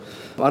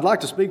I'd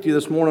like to speak to you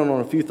this morning on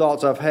a few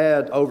thoughts I've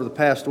had over the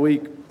past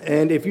week.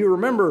 And if you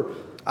remember,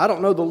 I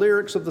don't know the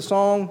lyrics of the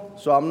song,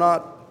 so I'm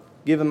not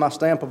giving my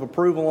stamp of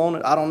approval on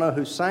it. I don't know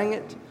who sang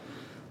it.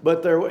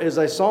 But there is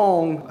a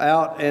song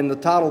out, and the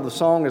title of the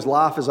song is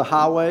Life is a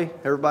Highway.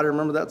 Everybody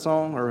remember that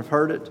song or have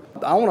heard it?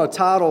 I want to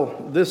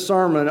title this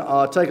sermon,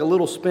 take a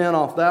little spin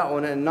off that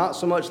one, and not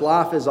so much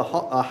life is a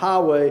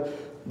highway,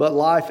 but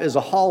life is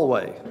a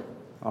hallway.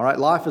 All right,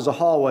 life is a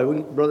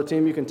hallway. Brother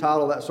Tim, you can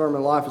title that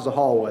sermon Life is a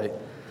Hallway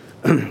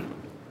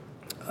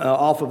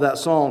off of that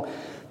song.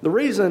 The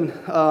reason,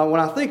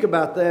 when I think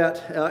about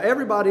that,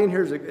 everybody in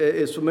here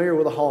is familiar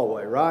with a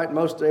hallway, right?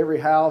 Most every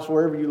house,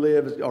 wherever you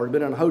live, or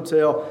been in a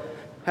hotel,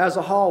 has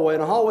a hallway.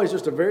 And a hallway is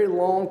just a very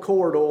long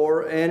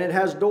corridor, and it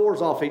has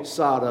doors off each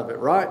side of it,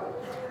 right?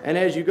 And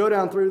as you go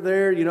down through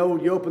there, you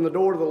open the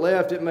door to the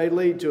left, it may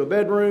lead to a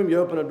bedroom. You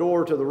open a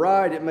door to the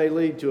right, it may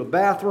lead to a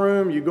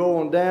bathroom. You go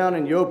on down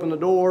and you open the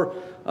door,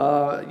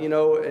 I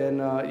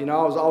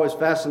was always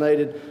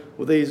fascinated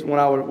with these. When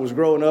I was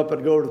growing up,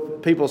 I'd go to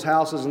people's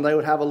houses and they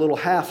would have a little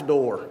half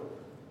door.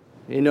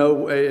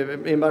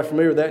 Anybody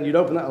familiar with that? And you'd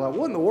open that, like,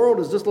 what in the world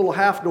is this little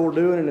half door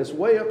doing? And it's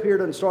way up here,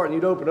 doesn't start, and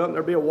you'd open it up and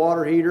there'd be a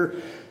water heater.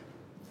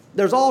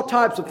 There's all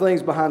types of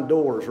things behind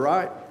doors,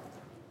 right?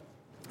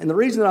 And the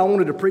reason that I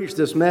wanted to preach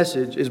this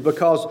message is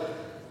because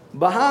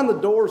behind the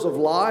doors of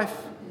life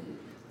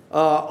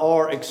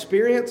are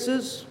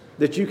experiences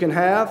that you can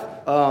have.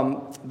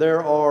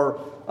 There are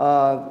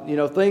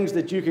things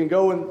that you can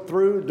go in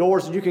through,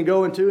 doors that you can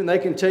go into, and they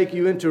can take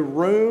you into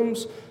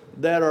rooms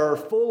that are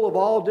full of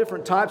all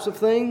different types of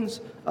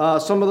things.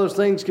 Some of those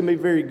things can be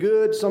very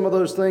good. Some of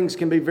those things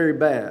can be very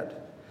bad.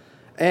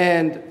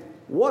 And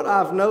what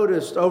I've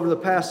noticed over the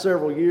past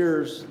several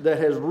years that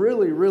has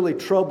really, really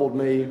troubled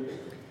me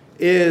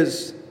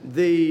is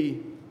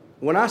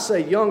when I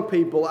say young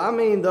people, I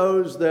mean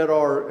those that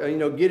are,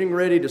 getting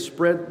ready to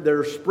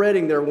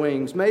spreading their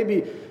wings.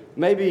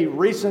 Maybe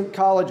recent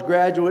college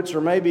graduates, or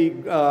maybe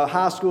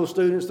high school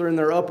students. They're in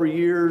their upper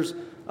years.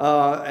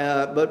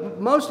 But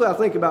mostly I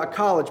think about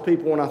college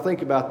people when I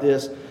think about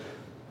this.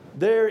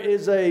 There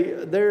is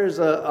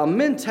a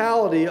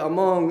mentality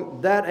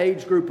among that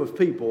age group of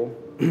people,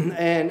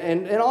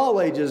 and all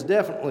ages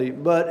definitely,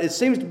 but it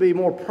seems to be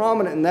more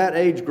prominent in that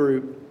age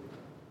group,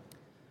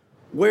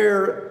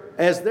 where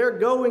as they're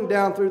going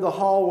down through the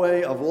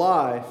hallway of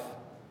life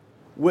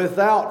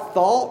without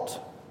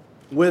thought,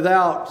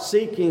 without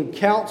seeking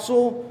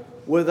counsel,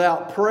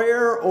 without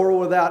prayer, or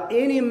without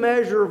any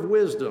measure of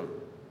wisdom,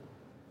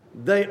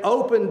 they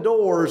open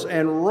doors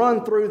and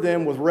run through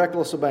them with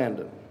reckless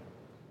abandon.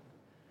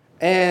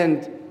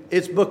 And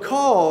it's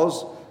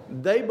because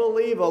they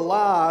believe a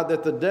lie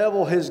that the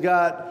devil has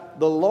got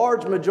the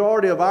large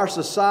majority of our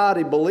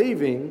society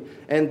believing,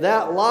 and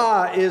that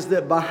lie is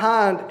that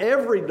behind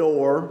every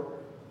door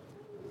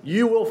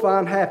you will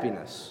find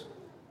happiness.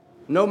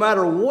 No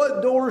matter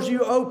what doors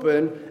you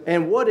open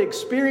and what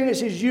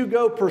experiences you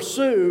go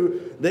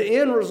pursue, the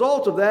end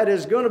result of that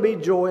is going to be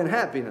joy and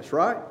happiness,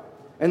 right?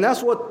 And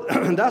that's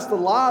the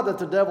lie that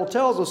the devil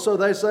tells us. So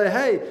they say,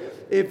 hey,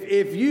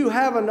 if you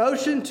have a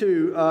notion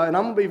to, and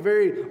I'm going to be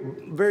very,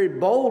 very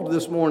bold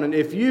this morning,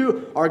 if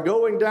you are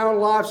going down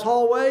life's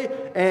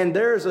hallway and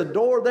there's a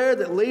door there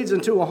that leads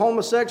into a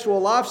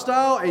homosexual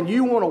lifestyle and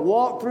you want to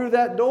walk through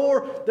that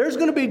door, there's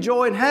going to be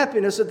joy and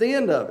happiness at the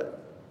end of it.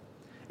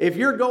 If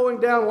you're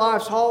going down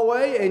life's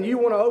hallway and you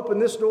want to open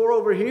this door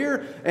over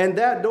here, and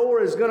that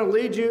door is going to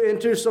lead you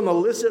into some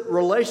illicit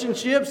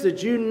relationships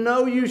that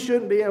you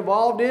shouldn't be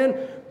involved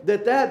in,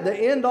 the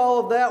end all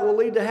of that will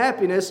lead to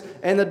happiness.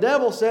 And the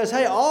devil says,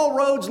 hey, all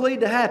roads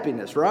lead to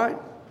happiness, right?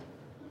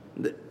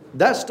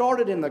 That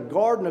started in the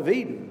Garden of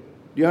Eden.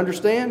 Do you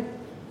understand?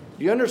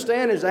 Do you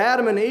understand? As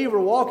Adam and Eve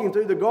were walking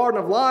through the Garden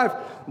of Life,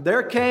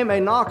 there came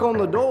a knock on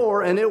the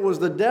door, and it was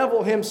the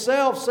devil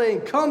himself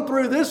saying, come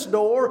through this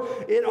door.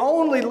 It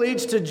only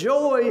leads to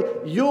joy.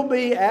 You'll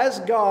be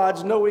as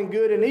gods, knowing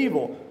good and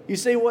evil. You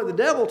see, what the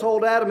devil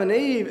told Adam and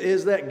Eve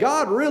is that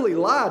God really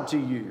lied to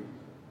you.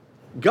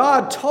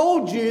 God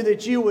told you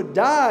that you would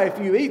die if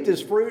you eat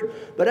this fruit.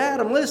 But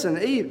Adam,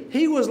 listen, Eve,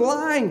 he was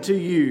lying to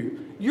you.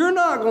 You're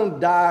not going to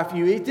die if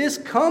you eat this.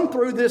 Come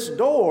through this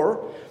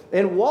door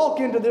and walk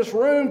into this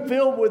room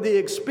filled with the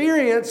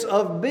experience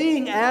of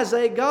being as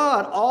a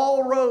God.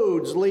 All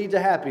roads lead to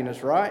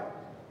happiness, right?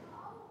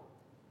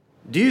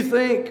 Do you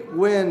think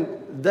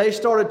when they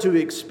started to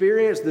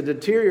experience the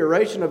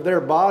deterioration of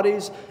their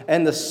bodies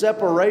and the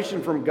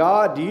separation from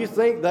God, do you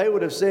think they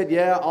would have said,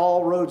 yeah,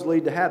 all roads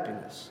lead to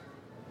happiness?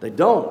 They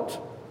don't,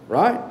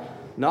 right?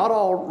 Not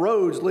all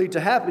roads lead to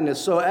happiness.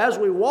 So as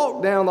we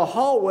walk down the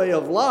hallway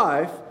of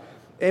life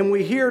and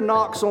we hear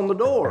knocks on the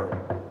door,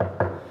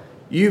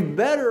 you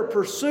better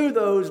pursue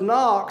those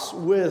knocks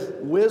with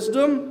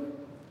wisdom,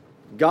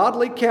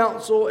 godly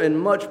counsel, and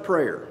much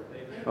prayer.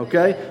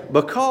 Okay?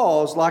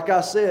 Because, like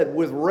I said,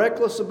 with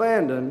reckless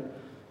abandon,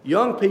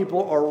 young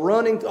people are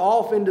running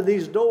off into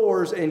these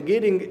doors and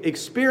getting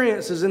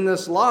experiences in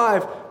this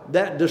life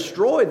that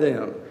destroy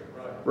them.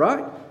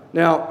 Right?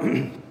 Now,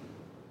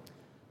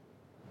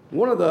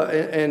 one of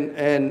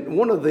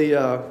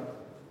the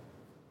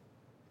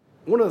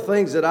one of the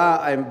things that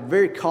I am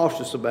very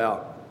cautious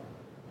about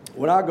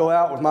when I go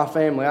out with my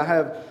family, I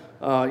have,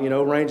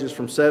 ranges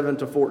from 7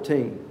 to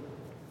 14.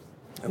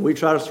 And we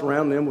try to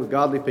surround them with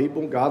godly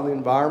people, godly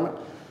environment,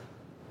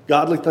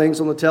 godly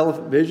things on the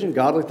television,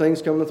 godly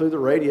things coming through the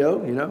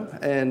radio,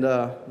 And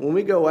when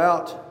we go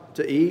out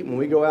to eat, when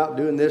we go out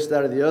doing this,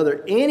 that, or the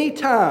other,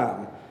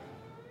 anytime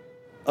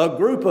a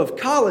group of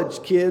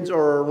college kids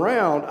are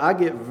around, I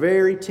get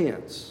very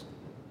tense,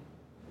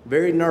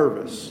 very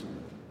nervous.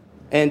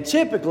 And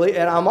typically,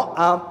 and I'm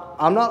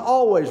not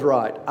always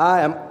right,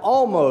 I am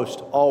almost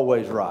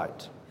always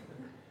right,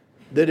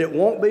 that it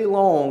won't be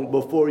long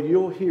before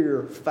you'll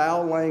hear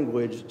foul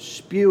language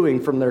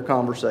spewing from their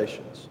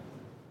conversations,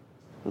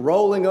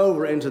 rolling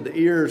over into the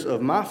ears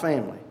of my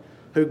family,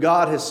 who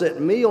God has set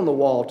me on the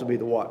wall to be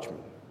the watchman.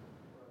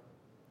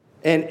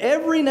 And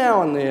every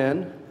now and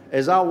then,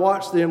 as I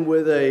watch them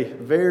with a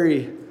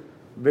very,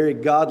 very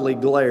godly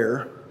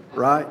glare,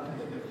 right?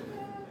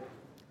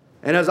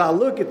 And as I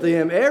look at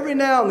them, every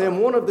now and then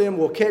one of them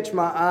will catch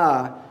my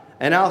eye,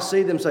 and I'll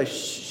see them say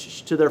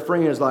shh to their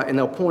friends, and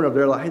they'll point over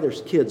there like, hey,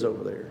 there's kids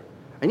over there.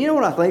 And you know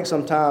what I think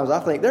sometimes? I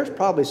think there's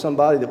probably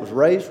somebody that was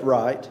raised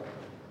right,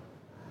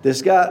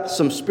 that's got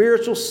some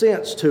spiritual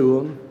sense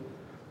to them,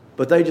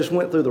 but they just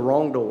went through the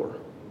wrong door.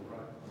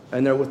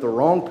 And they're with the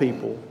wrong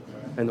people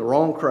and the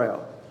wrong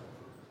crowd.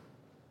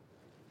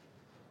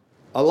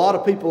 A lot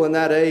of people in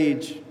that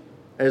age,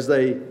 as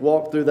they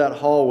walk through that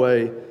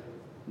hallway,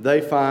 they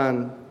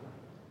find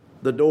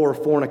the door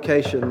of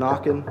fornication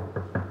knocking.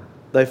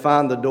 They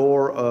find the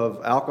door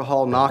of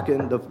alcohol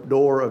knocking, the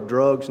door of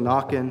drugs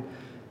knocking.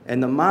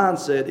 And the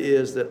mindset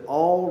is that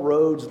all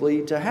roads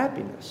lead to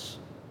happiness.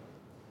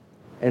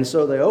 And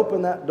so they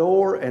open that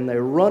door and they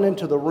run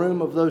into the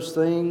room of those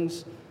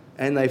things,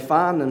 and they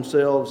find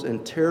themselves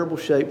in terrible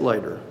shape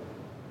later.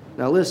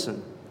 Now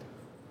listen,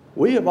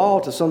 we have all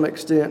to some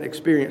extent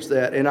experienced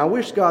that, and I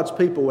wish God's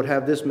people would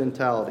have this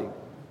mentality.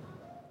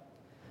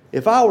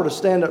 If I were to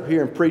stand up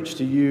here and preach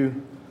to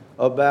you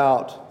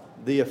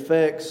about the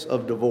effects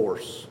of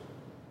divorce,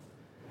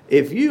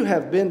 if you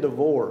have been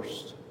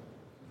divorced,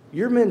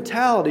 your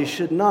mentality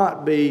should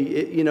not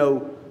be,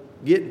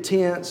 getting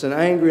tense and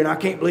angry, and I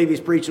can't believe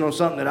he's preaching on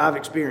something that I've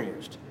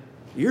experienced.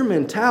 Your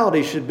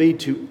mentality should be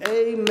to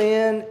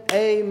amen,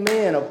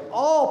 amen. Of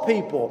all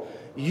people,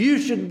 you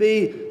should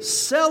be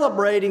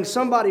celebrating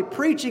somebody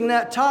preaching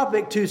that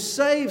topic to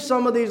save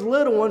some of these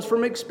little ones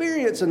from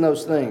experiencing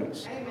those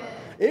things. Amen.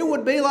 It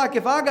would be like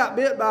if I got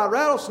bit by a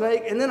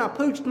rattlesnake and then I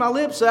pooched my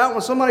lips out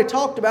when somebody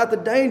talked about the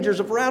dangers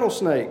of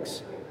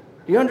rattlesnakes.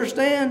 You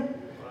understand?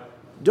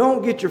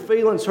 Don't get your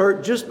feelings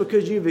hurt just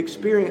because you've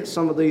experienced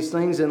some of these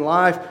things in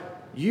life.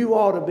 You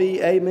ought to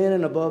be amen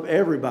and above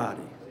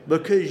everybody,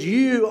 because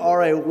you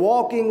are a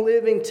walking,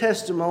 living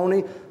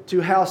testimony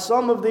to how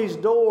some of these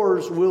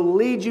doors will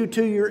lead you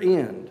to your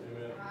end.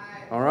 Amen.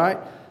 All right?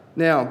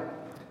 Now,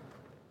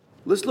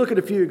 let's look at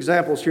a few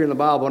examples here in the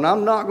Bible, and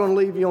I'm not going to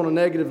leave you on a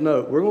negative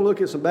note. We're going to look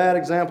at some bad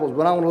examples,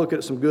 but I want to look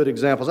at some good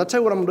examples. I'll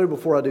tell you what I'm going to do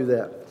before I do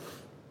that.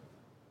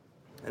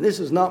 And this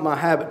is not my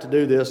habit to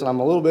do this, and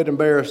I'm a little bit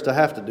embarrassed to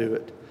have to do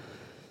it.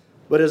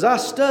 But as I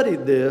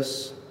studied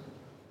this,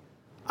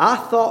 I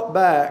thought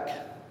back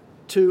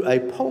to a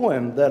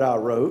poem that I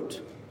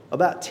wrote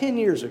about 10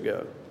 years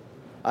ago.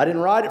 I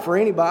didn't write it for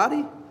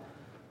anybody.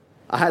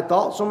 I had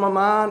thoughts on my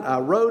mind. I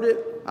wrote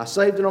it. I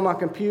saved it on my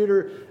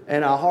computer.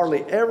 And I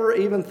hardly ever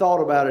even thought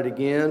about it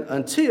again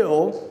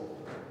until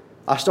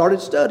I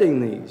started studying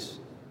these.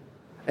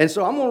 And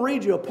so I'm going to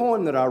read you a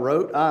poem that I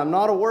wrote. I am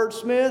not a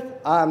wordsmith.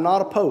 I am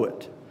not a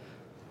poet.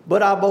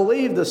 But I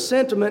believe the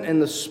sentiment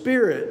and the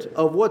spirit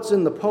of what's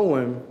in the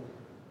poem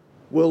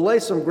will lay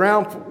some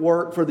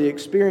groundwork for the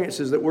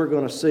experiences that we're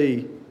going to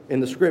see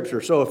in the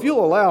Scripture. So if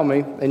you'll allow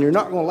me, and you're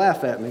not going to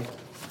laugh at me,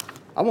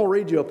 I'm going to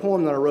read you a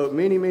poem that I wrote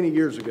many, many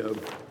years ago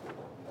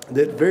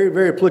that's very,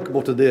 very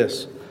applicable to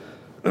this.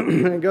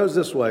 And it goes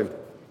this way.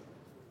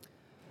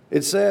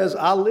 It says,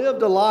 I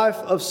lived a life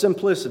of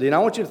simplicity. And I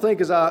want you to think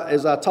as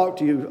I talk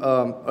to you,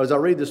 as I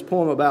read this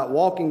poem, about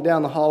walking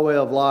down the hallway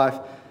of life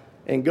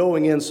and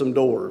going in some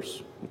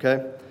doors.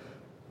 Okay?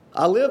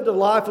 I lived a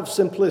life of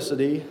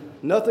simplicity,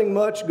 nothing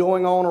much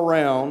going on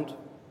around.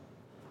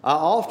 I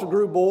often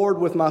grew bored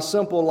with my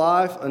simple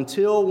life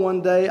until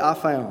one day I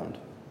found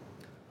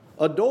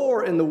a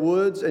door in the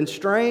woods, and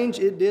strange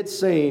it did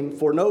seem,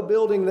 for no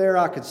building there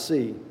I could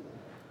see.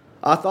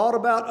 I thought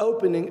about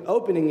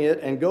opening it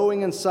and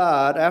going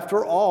inside.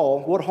 After all,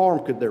 what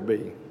harm could there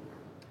be?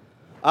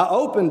 I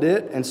opened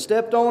it and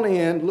stepped on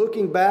in,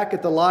 looking back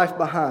at the life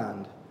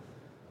behind.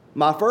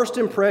 My first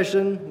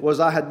impression was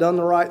I had done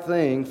the right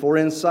thing, for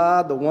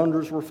inside the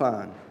wonders were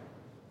fine.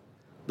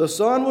 The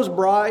sun was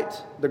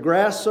bright, the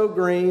grass so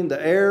green,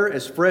 the air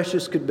as fresh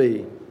as could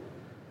be.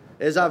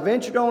 As I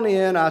ventured on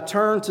in, I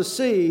turned to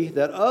see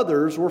that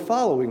others were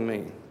following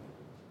me.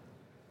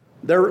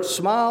 Their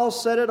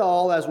smiles said it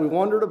all as we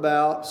wandered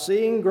about,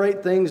 seeing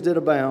great things did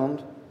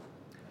abound.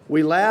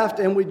 We laughed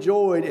and we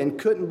joyed and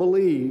couldn't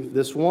believe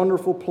this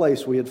wonderful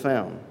place we had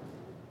found.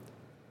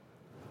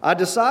 I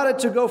decided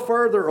to go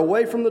further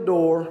away from the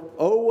door.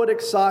 Oh, what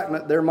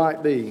excitement there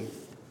might be.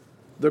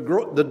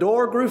 The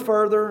door grew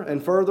further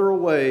and further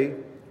away,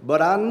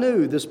 but I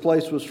knew this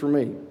place was for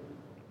me.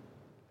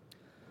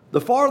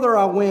 The farther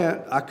I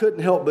went, I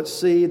couldn't help but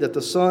see that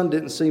the sun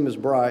didn't seem as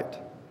bright.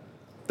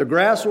 The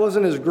grass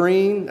wasn't as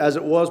green as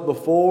it was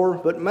before,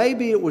 but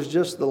maybe it was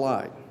just the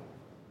light.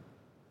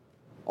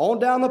 On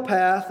down the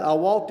path, I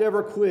walked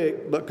ever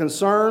quick, but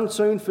concern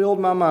soon filled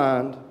my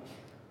mind.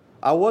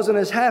 I wasn't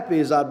as happy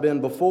as I'd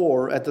been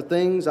before at the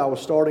things I was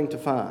starting to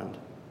find.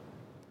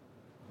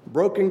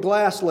 Broken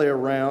glass lay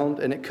around,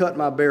 and it cut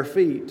my bare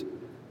feet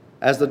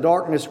as the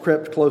darkness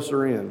crept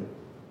closer in.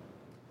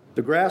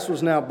 The grass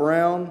was now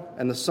brown,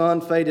 and the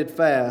sun faded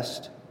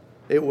fast.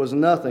 It was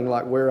nothing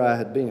like where I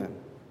had been.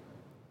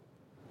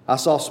 I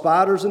saw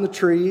spiders in the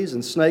trees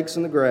and snakes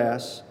in the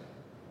grass,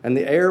 and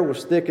the air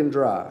was thick and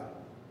dry.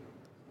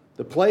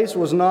 The place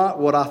was not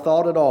what I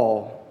thought at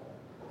all,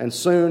 and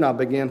soon I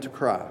began to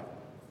cry.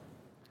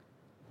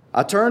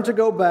 I turned to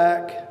go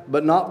back,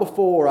 but not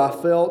before I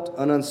felt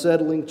an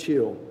unsettling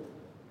chill.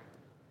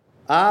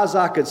 Eyes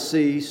I could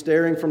see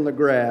staring from the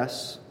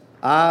grass,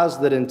 eyes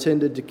that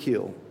intended to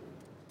kill.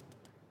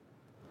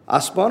 I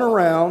spun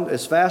around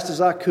as fast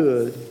as I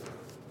could.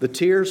 The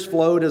tears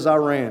flowed as I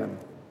ran.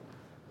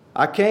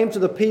 I came to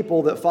the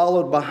people that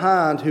followed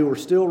behind who were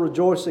still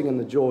rejoicing in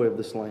the joy of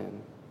this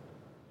land.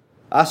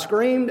 I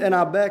screamed and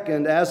I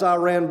beckoned as I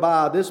ran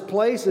by. This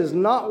place is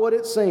not what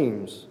it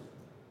seems.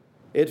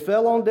 It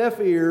fell on deaf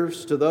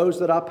ears to those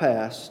that I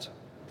passed,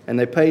 and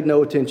they paid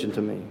no attention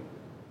to me.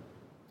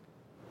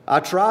 I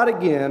tried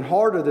again,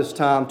 harder this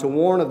time, to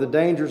warn of the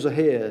dangers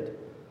ahead.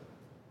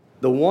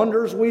 The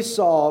wonders we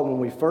saw when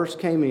we first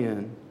came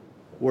in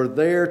were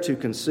there to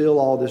conceal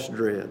all this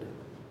dread.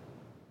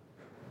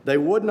 They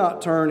would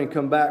not turn and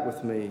come back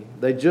with me.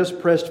 They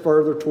just pressed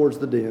further towards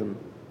the dim.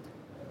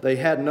 They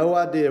had no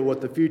idea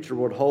what the future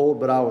would hold,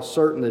 but I was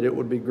certain that it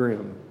would be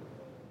grim.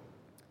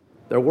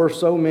 There were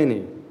so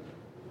many,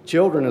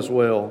 children as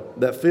well,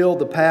 that filled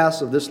the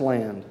paths of this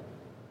land.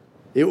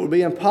 It would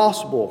be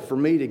impossible for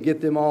me to get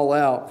them all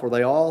out, for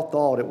they all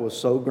thought it was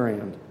so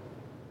grand.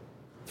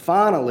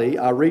 Finally,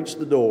 I reached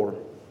the door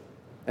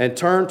and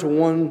turned to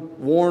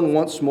warn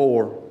once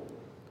more.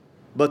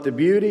 But the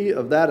beauty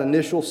of that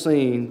initial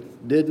scene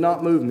did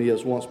not move me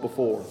as once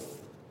before.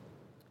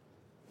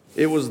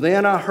 It was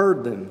then I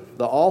heard them,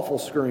 the awful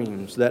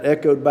screams that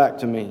echoed back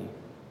to me.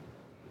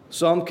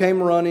 Some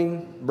came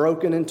running,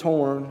 broken and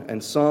torn,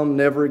 and some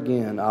never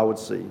again I would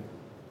see.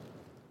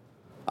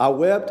 I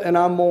wept and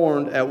I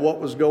mourned at what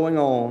was going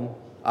on.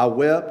 I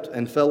wept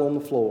and fell on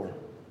the floor.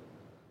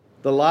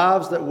 The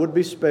lives that would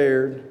be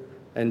spared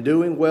and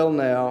doing well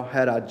now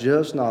had I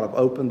just not have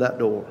opened that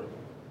door.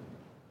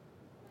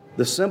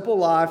 The simple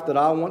life that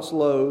I once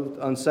loathed,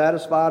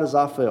 unsatisfied as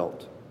I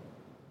felt,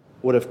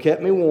 would have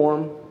kept me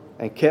warm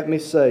and kept me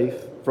safe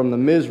from the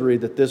misery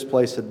that this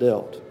place had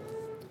dealt.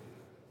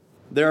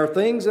 There are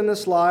things in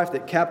this life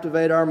that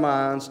captivate our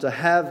minds. To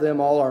have them,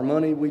 all our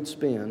money we'd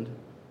spend.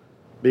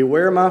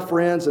 Beware, my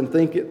friends, and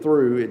think it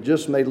through. It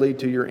just may lead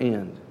to your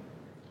end.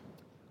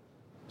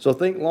 So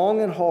think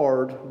long and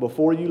hard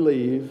before you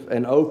leave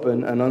and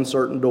open an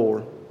uncertain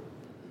door.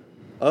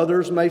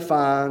 Others may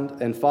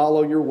find and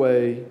follow your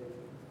way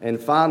and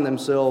find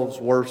themselves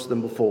worse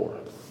than before.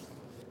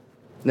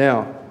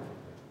 Now,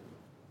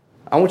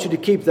 I want you to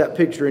keep that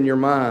picture in your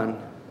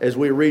mind as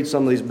we read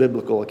some of these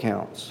biblical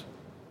accounts.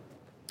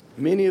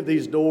 Many of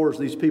these doors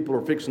these people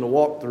are fixing to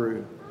walk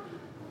through,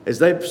 as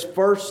they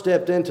first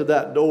stepped into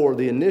that door,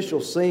 the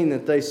initial scene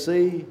that they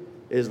see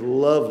is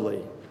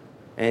lovely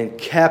and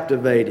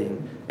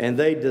captivating, and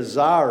they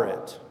desire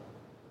it.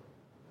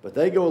 But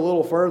they go a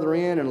little further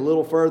in and a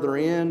little further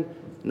in.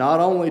 Not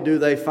only do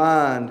they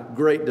find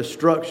great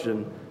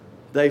destruction,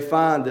 they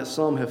find that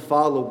some have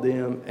followed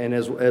them and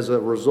as a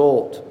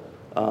result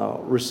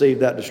received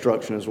that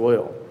destruction as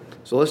well.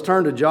 So let's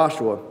turn to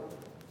Joshua,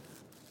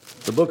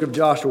 the book of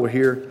Joshua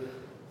here.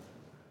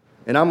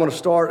 And I'm going to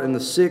start in the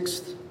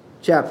 6th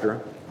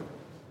chapter.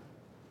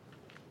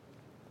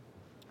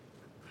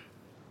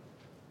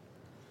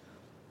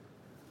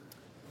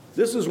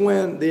 This is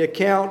when the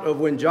account of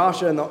when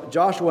Joshua and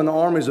the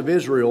armies of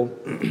Israel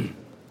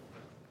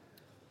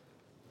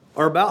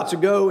are about to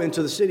go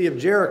into the city of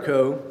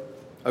Jericho,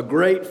 a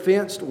great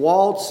fenced,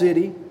 walled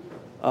city,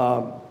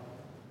 a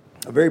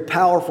very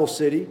powerful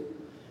city.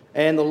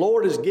 And the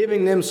Lord is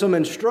giving them some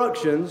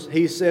instructions.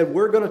 He said,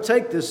 we're going to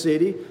take this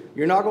city.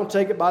 You're not going to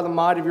take it by the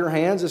might of your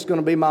hands. It's going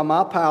to be by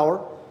my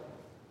power.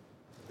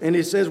 And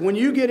he says, when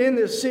you get in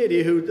this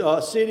city,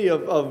 a city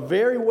of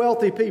very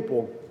wealthy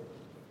people,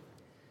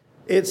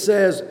 it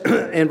says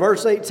in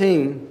verse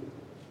 18,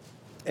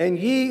 and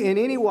ye in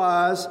any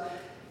wise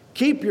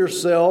keep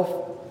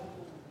yourself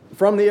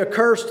from the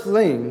accursed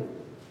thing,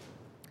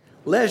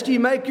 lest ye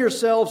make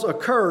yourselves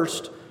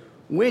accursed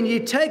when ye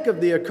take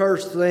of the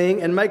accursed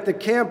thing and make the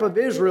camp of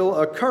Israel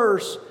a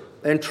curse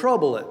and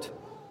trouble it.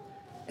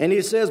 And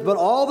he says, but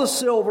all the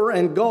silver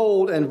and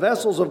gold and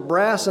vessels of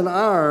brass and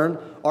iron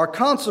are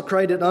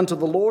consecrated unto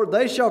the Lord.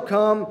 They shall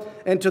come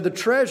into the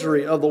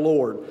treasury of the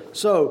Lord.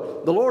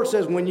 So the Lord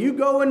says, when you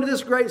go into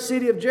this great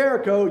city of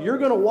Jericho, you're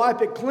going to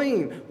wipe it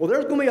clean. Well,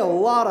 there's going to be a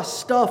lot of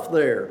stuff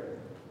there.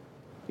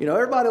 You know,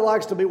 everybody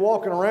likes to be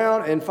walking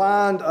around and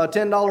find a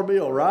 $10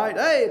 bill, right?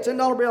 Hey, a $10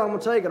 bill, I'm going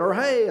to take it. Or,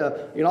 hey,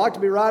 I like to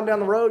be riding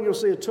down the road and you'll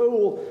see a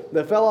tool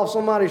that fell off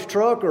somebody's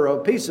truck or a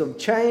piece of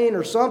chain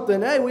or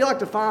something. Hey, we like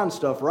to find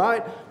stuff,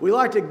 right? We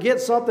like to get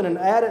something and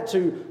add it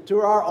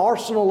to our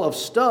arsenal of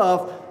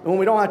stuff when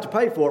we don't have to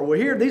pay for it. Well,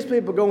 here, these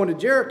people go into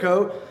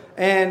Jericho,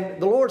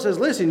 and the Lord says,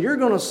 listen, you're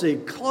going to see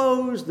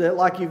clothes that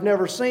like you've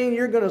never seen.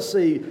 You're going to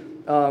see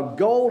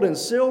gold and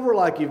silver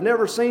like you've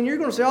never seen. You're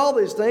going to see all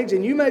these things,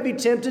 and you may be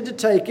tempted to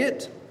take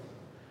it,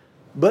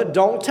 but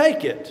don't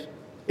take it.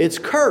 It's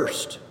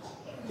cursed.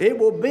 It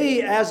will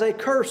be as a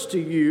curse to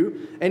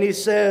you. And he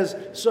says,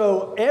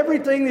 so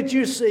everything that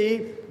you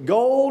see,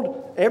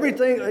 gold,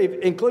 everything,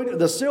 including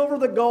the silver,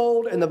 the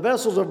gold, and the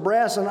vessels of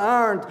brass and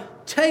iron,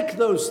 take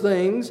those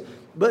things,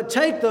 but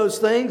take those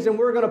things, and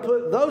we're going to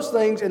put those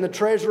things in the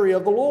treasury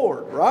of the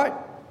Lord, right?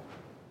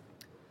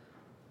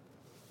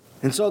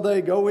 And so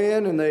they go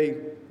in and they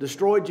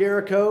destroy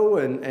Jericho,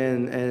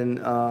 and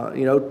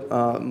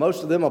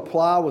most of them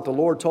apply what the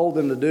Lord told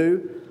them to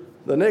do.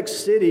 The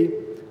next city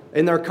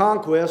in their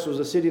conquest was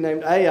a city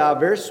named Ai, a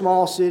very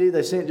small city.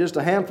 They sent just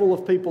a handful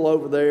of people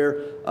over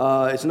there.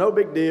 It's no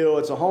big deal.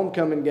 It's a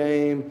homecoming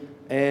game,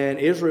 and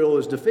Israel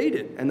is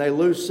defeated, and they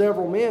lose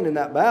several men in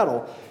that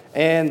battle.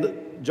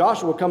 And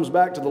Joshua comes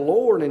back to the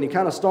Lord, and he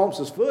kind of stomps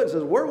his foot and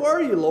says, "Where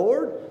were you,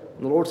 Lord?"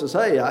 And the Lord says,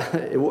 "Hey,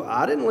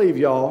 I didn't leave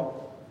y'all.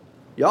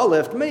 Y'all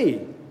left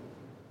me.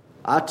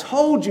 I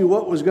told you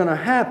what was going to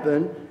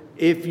happen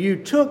if you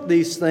took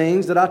these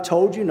things that I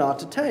told you not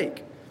to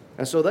take."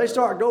 And so they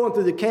start going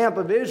through the camp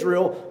of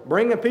Israel,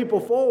 bringing people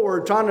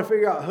forward, trying to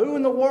figure out who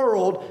in the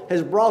world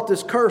has brought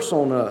this curse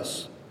on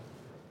us.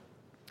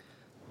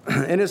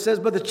 And it says,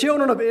 "But the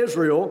children of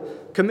Israel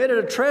committed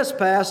a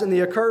trespass in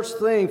the accursed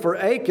thing, for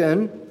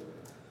Achan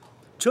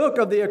took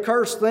of the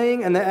accursed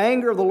thing, and the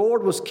anger of the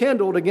Lord was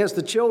kindled against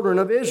the children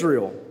of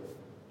Israel."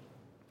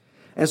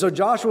 And so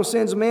Joshua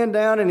sends men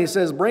down, and he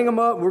says, "Bring them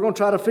up. We're going to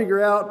try to figure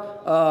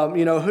out,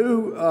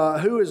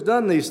 who has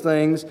done these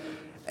things."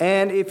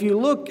 And if you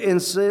look,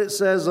 and it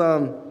says,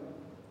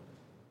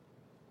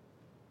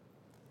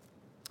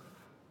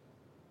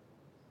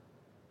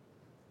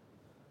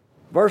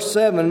 verse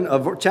 7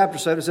 of chapter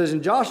 7, it says,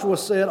 "And Joshua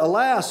said,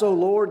 Alas, O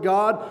Lord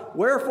God,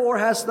 wherefore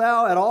hast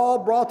thou at all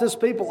brought this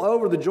people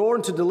over the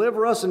Jordan to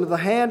deliver us into the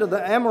hand of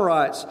the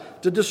Amorites,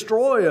 to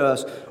destroy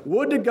us?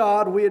 Would to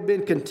God we had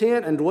been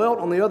content and dwelt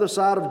on the other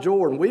side of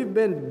Jordan. We've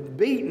been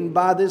beaten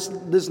by this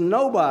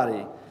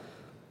nobody."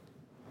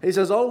 He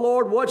says, "O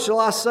Lord, what shall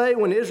I say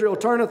when Israel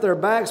turneth their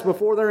backs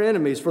before their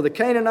enemies? For the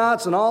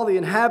Canaanites and all the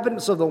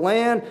inhabitants of the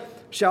land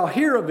shall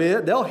hear of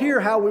it." They'll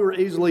hear how we were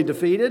easily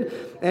defeated,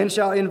 "and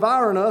shall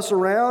environ us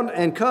around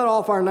and cut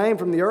off our name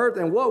from the earth.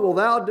 And what wilt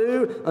thou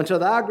do unto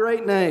thy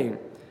great name?"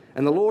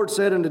 And the Lord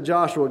said unto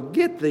Joshua,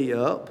 "Get thee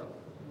up.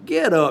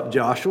 Get up,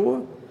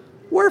 Joshua.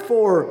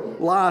 Wherefore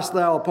liest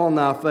thou upon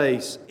thy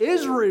face?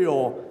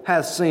 Israel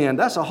hath sinned."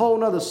 That's a whole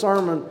nother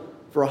sermon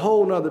for a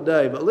whole nother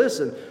day. But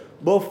listen,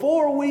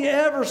 before we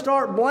ever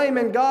start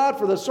blaming God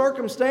for the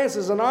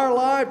circumstances in our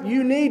life,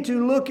 you need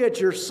to look at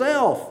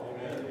yourself.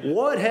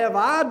 What have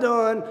I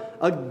done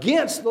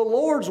against the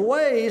Lord's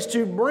ways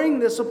to bring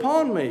this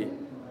upon me?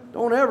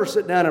 Don't ever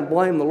sit down and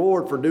blame the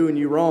Lord for doing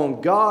you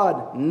wrong.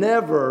 God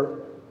never,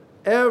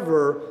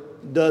 ever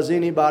does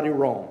anybody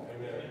wrong.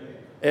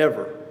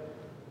 Ever.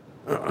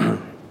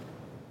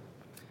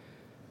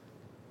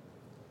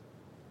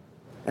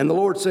 And the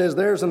Lord says,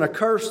 "There's an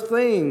accursed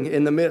thing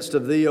in the midst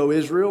of thee, O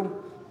Israel.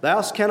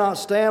 Thou cannot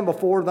stand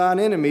before thine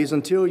enemies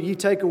until ye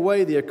take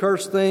away the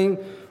accursed thing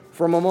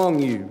from among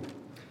you."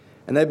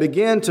 And they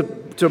begin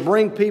to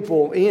bring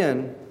people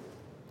in,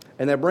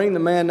 and they bring the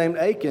man named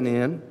Achan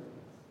in.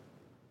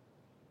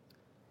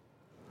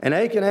 And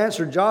Achan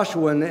answered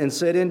Joshua and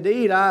said,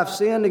 "Indeed, I have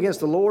sinned against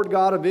the Lord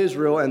God of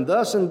Israel, and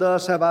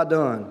thus have I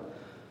done.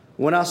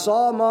 When I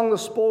saw among the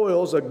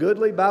spoils a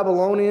goodly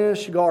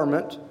Babylonish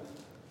garment,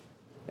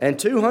 and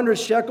 200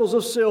 shekels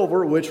of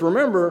silver," which,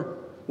 remember,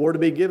 were to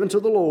be given to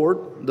the Lord,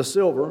 the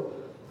silver,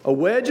 "a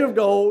wedge of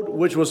gold,"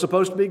 which was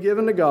supposed to be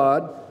given to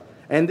God,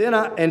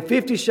 and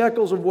 50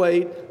 shekels of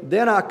weight.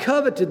 "Then I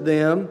coveted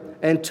them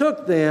and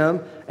took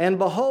them, and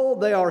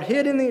behold, they are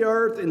hid in the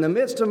earth in the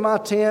midst of my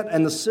tent,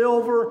 and the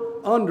silver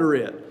under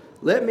it."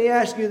 Let me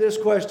ask you this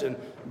question.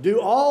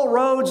 Do all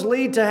roads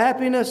lead to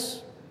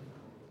happiness?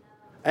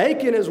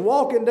 Achan is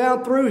walking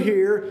down through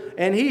here,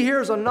 and he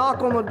hears a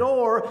knock on the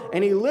door,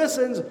 and he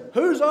listens.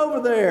 Who's over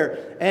there?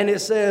 And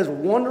it says,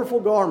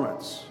 "Wonderful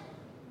garments,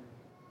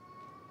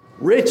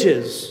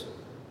 riches.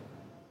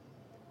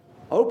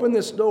 Open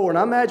this door." And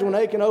I imagine when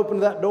Achan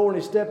opened that door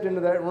and he stepped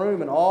into that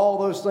room, and all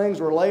those things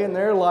were laying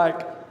there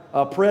like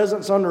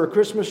presents under a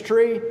Christmas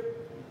tree.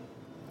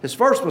 His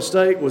first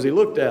mistake was he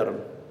looked at them.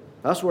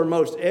 That's where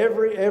most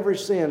every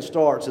sin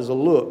starts, is a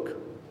look.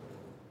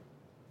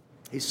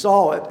 He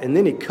saw it, and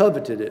then he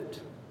coveted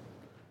it.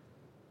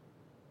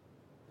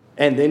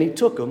 And then he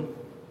took them,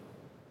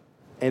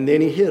 and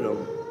then he hid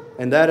them.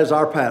 And that is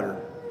our pattern.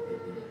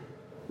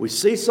 We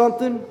see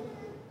something,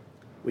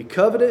 we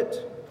covet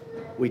it,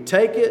 we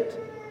take it,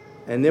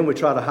 and then we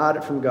try to hide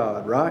it from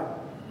God, right?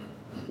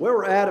 Where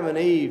were Adam and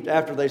Eve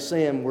after they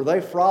sinned? Were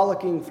they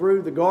frolicking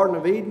through the Garden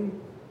of Eden?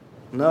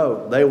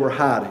 No, they were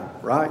hiding,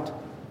 right?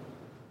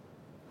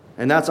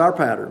 And that's our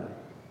pattern.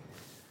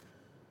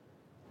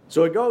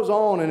 So it goes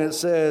on and it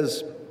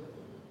says,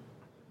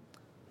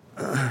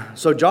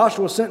 so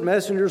Joshua sent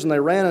messengers, and they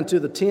ran unto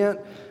the tent,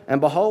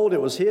 and behold,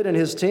 it was hid in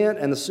his tent,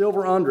 and the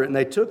silver under it. And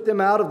they took them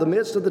out of the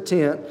midst of the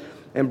tent,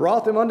 and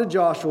brought them unto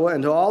Joshua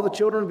and to all the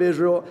children of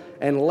Israel,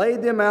 and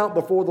laid them out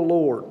before the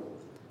Lord.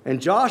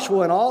 And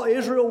Joshua and all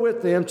Israel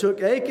with them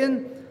took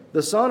Achan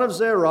the son of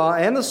Zerah,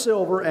 and the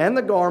silver, and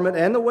the garment,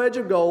 and the wedge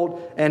of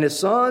gold, and his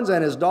sons,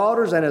 and his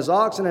daughters, and his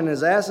oxen, and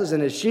his asses,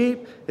 and his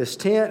sheep, his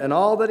tent, and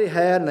all that he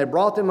had, and they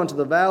brought them unto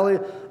the valley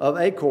of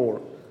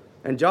Achor.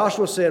 And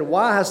Joshua said,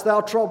 Why hast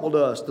thou troubled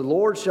us? The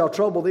Lord shall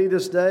trouble thee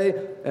this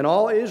day. And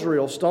all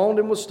Israel stoned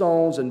him with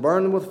stones, and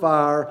burned them with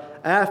fire,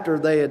 after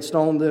they had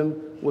stoned them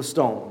with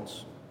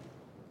stones.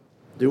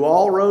 Do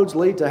all roads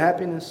lead to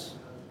happiness?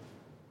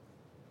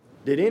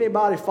 Did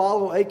anybody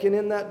follow Achan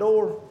in that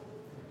door?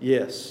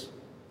 Yes.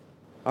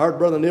 I heard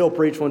Brother Neil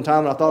preach one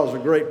time, and I thought it was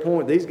a great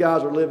point. These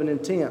guys are living in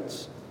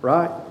tents,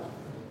 right?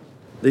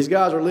 These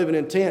guys are living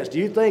in tents. Do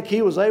you think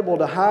he was able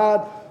to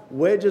hide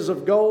wedges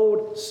of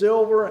gold,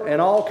 silver,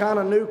 and all kind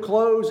of new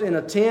clothes in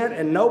a tent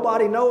and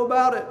nobody know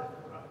about it?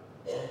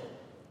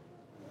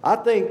 I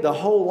think the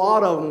whole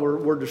lot of them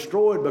were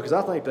destroyed because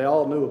I think they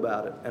all knew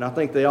about it, and I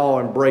think they all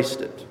embraced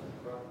it.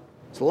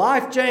 It's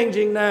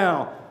life-changing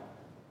now.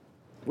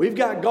 We've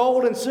got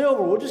gold and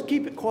silver. We'll just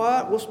keep it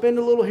quiet. We'll spend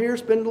a little here,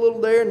 spend a little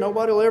there, and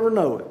nobody will ever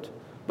know it.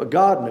 But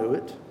God knew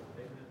it.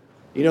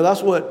 You know,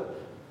 that's what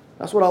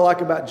I like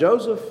about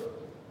Joseph.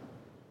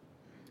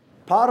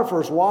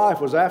 Potiphar's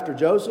wife was after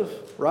Joseph,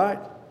 right?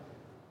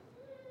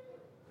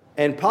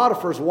 And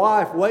Potiphar's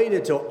wife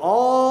waited till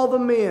all the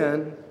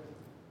men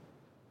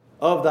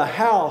of the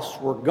house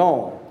were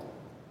gone.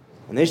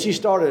 And then she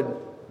started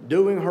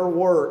doing her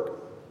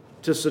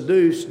work to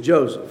seduce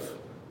Joseph.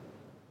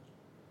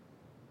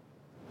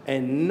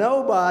 And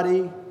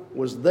nobody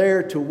was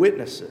there to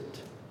witness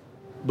it.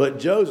 But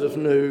Joseph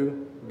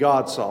knew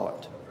God saw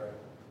it.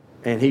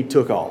 And he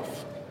took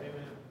off.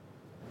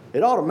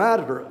 It ought to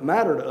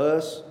matter to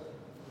us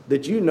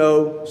that you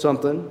know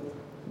something,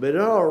 but it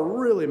ought to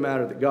really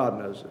matter that God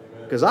knows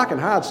it. Because I can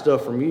hide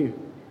stuff from you,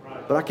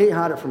 but I can't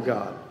hide it from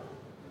God.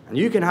 And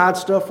you can hide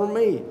stuff from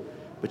me,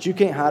 but you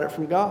can't hide it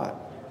from God.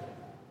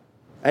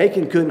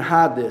 Achan couldn't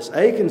hide this.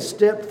 Achan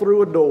stepped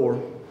through a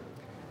door,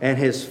 and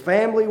his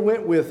family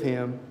went with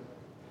him,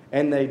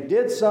 and they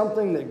did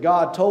something that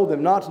God told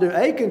them not to do.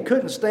 Achan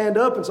couldn't stand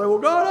up and say, well,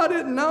 God, I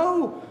didn't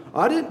know.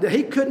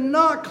 He could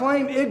not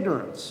claim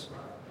ignorance.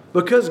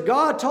 Because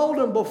God told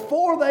them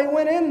before they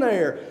went in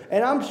there.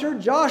 And I'm sure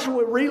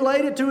Joshua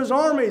relayed it to his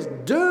armies.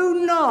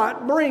 Do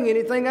not bring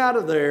anything out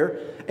of there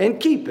and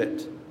keep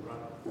it.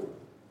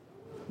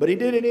 But he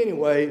did it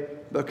anyway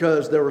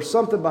because there was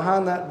something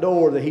behind that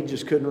door that he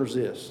just couldn't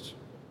resist.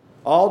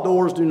 All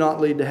doors do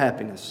not lead to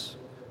happiness.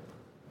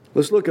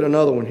 Let's look at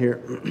another one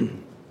here.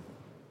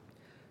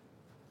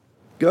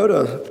 Go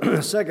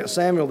to 2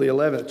 Samuel, the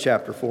 11th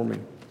chapter for me.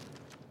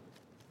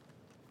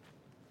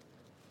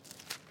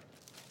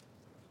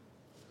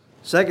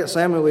 2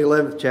 Samuel, the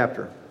 11th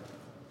chapter.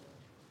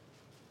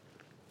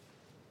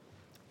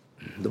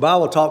 The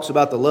Bible talks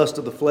about the lust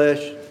of the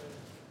flesh,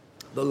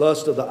 the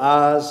lust of the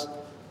eyes,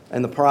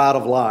 and the pride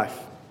of life.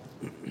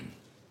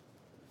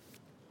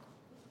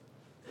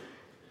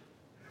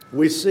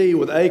 We see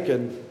with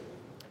Achan,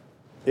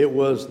 it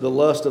was the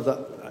lust of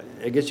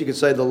I guess you could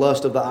say the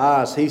lust of the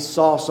eyes. He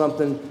saw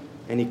something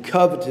and he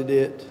coveted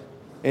it,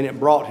 and it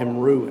brought him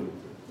ruin.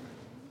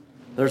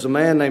 There's a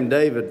man named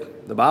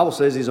David. The Bible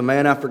says he's a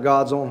man after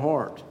God's own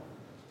heart.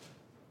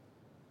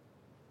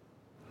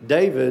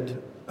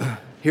 David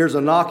hears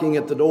a knocking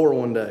at the door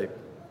one day.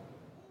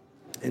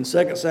 In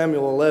 2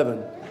 Samuel 11,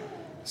 it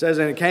says,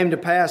 And it came to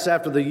pass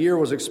after the year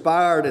was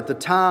expired, at the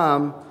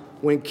time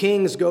when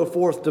kings go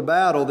forth to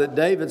battle, that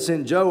David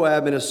sent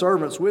Joab and his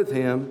servants with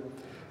him,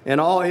 and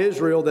all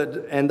Israel,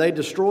 and they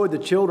destroyed the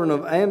children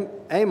of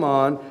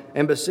Ammon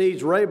and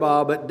besieged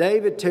Rabbah, but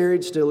David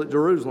tarried still at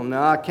Jerusalem.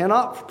 Now, I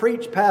cannot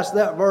preach past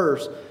that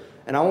verse,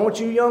 and I want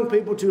you young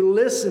people to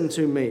listen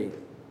to me.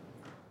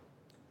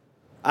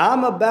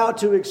 I'm about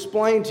to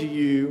explain to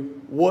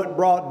you what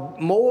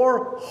brought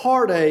more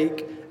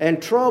heartache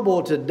and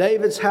trouble to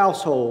David's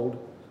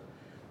household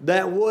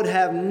that would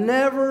have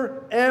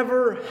never,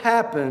 ever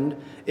happened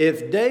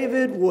if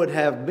David would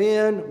have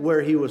been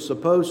where he was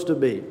supposed to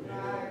be.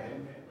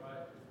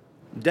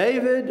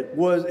 David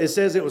was, it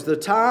says it was the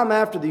time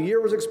after the year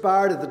was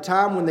expired, at the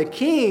time when the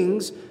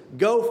kings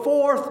go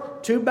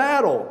forth to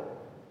battle.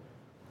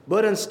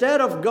 But instead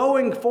of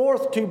going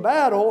forth to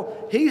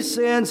battle, he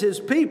sends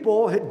his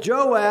people,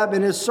 Joab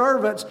and his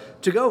servants,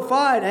 to go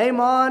fight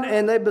Ammon,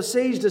 and they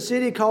besieged a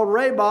city called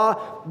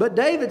Rabbah. But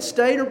David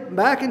stayed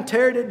back and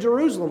tarried at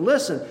Jerusalem.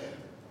 Listen,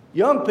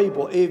 Young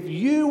people, if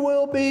you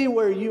will be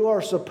where you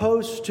are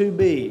supposed to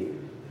be,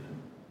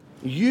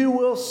 you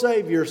will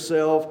save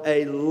yourself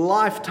a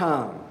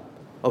lifetime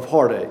of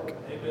heartache.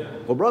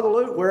 Amen. Well, Brother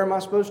Luke, where am I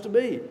supposed to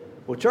be?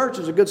 Well, church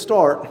is a good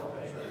start.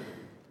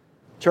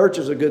 Church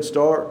is a good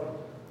start.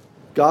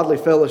 Godly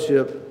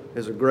fellowship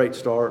is a great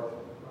start.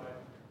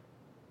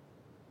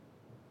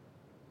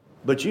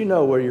 But you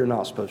know where you're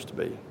not supposed to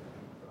be.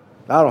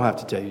 I don't have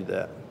to tell you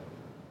that.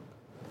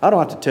 I don't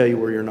have to tell you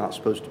where you're not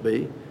supposed to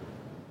be.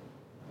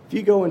 If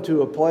you go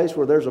into a place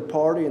where there's a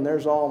party and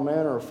there's all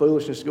manner of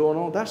foolishness going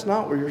on, that's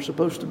not where you're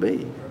supposed to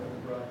be.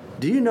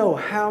 Do you know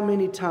how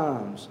many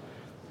times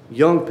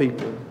young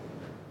people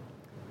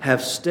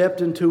have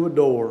stepped into a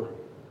door,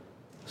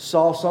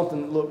 saw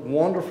something that looked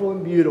wonderful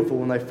and beautiful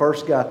when they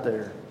first got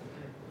there,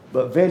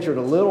 but ventured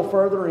a little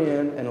further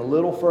in and a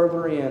little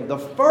further in the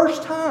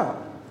first time,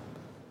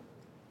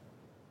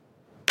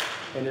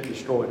 and it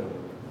destroyed them,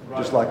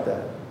 just like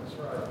that.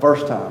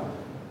 First time.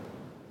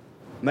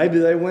 Maybe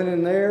they went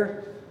in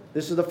there.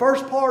 This is the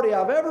first party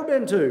I've ever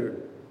been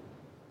to.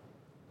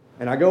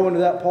 And I go into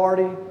that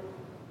party.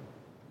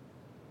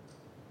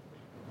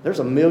 There's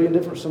a million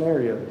different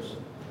scenarios.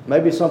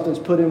 Maybe something's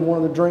put in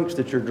one of the drinks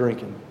that you're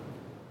drinking.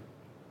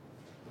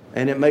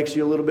 And it makes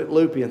you a little bit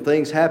loopy, and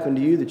things happen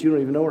to you that you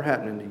don't even know are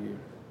happening to you.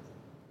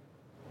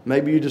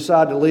 Maybe you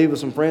decide to leave with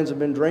some friends that have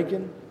been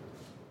drinking,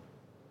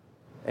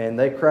 and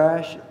they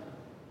crash,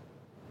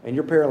 and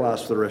you're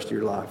paralyzed for the rest of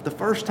your life. The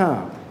first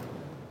time.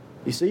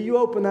 You see, you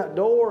open that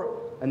door,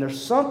 and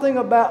there's something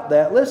about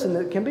that, listen,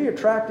 that can be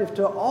attractive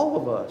to all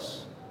of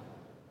us.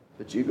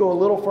 But you go a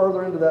little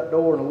further into that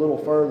door and a little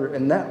further,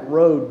 and that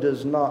road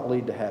does not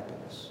lead to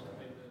happiness.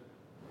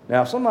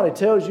 Now, if somebody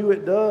tells you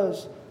it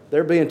does,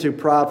 they're being too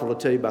prideful to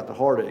tell you about the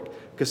heartache.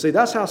 Because, see,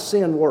 that's how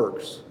sin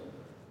works.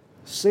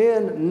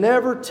 Sin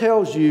never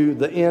tells you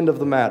the end of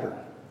the matter.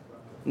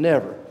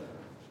 Never.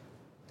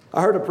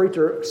 I heard a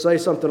preacher say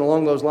something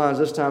along those lines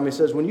this time. He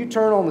says, when you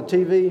turn on the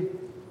TV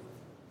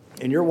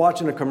and you're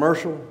watching a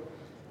commercial,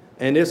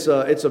 and it's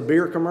a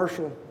beer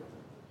commercial,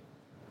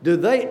 do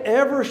they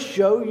ever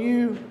show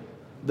you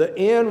the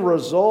end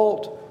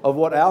result of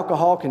what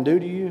alcohol can do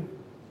to you?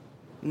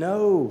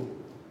 No.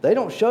 They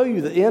don't show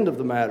you the end of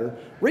the matter.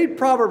 Read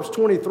Proverbs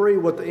 23,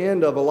 what the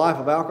end of a life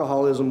of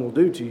alcoholism will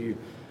do to you.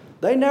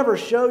 They never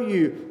show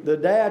you the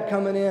dad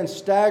coming in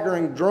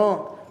staggering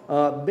drunk,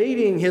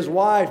 beating his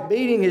wife,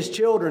 beating his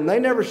children. They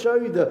never show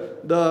you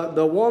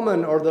the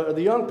woman or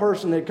the young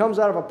person that comes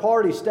out of a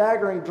party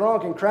staggering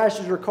drunk and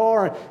crashes her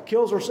car and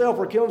kills herself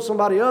or kills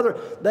somebody other.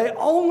 They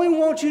only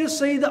want you to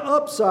see the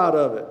upside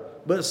of it.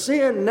 But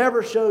sin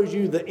never shows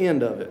you the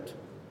end of it.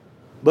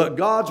 But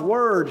God's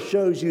Word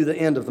shows you the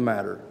end of the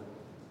matter.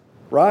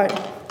 Right?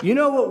 You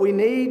know what we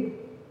need?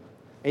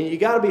 And you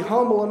got to be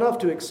humble enough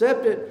to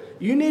accept it.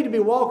 You need to be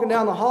walking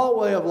down the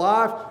hallway of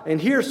life and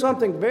hear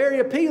something very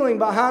appealing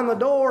behind the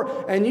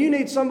door, and you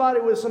need somebody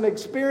with some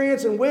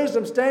experience and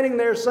wisdom standing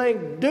there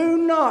saying, do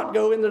not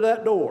go into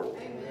that door.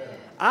 Amen.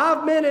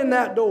 I've been in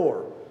that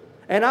door,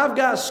 and I've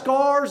got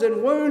scars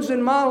and wounds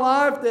in my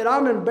life that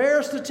I'm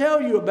embarrassed to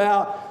tell you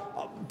about.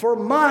 For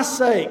my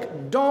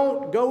sake,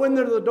 don't go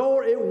into the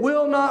door. It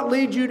will not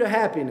lead you to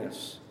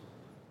happiness.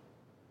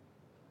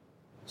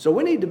 So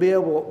we need to be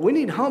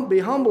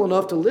humble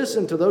enough to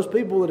listen to those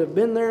people that have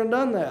been there and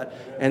done that.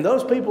 And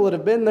those people that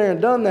have been there and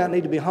done that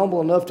need to be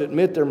humble enough to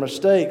admit their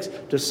mistakes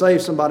to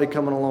save somebody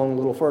coming along a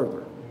little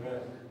further. Amen.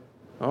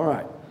 All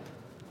right.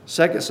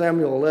 2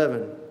 Samuel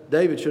 11.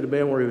 David should have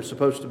been where he was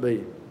supposed to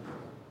be.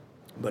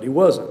 But he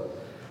wasn't.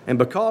 And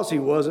because he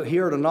wasn't, he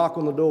heard a knock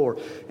on the door.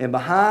 And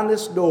behind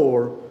this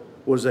door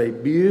was a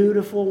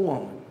beautiful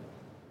woman.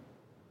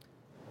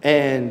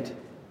 And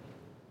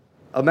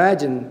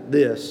imagine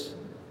this.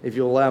 If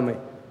you'll allow me.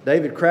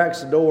 David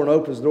cracks the door and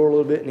opens the door a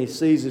little bit, and he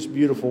sees this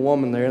beautiful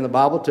woman there. And the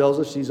Bible tells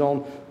us she's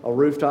on a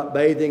rooftop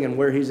bathing, and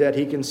where he's at,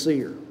 he can see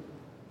her.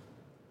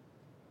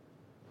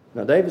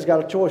 Now, David's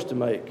got a choice to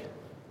make.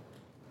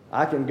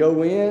 I can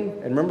go in,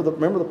 and remember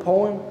the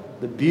poem?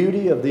 The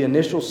beauty of the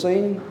initial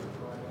scene,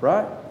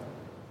 right?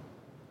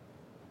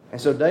 And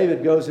so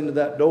David goes into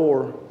that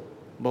door,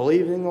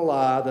 believing the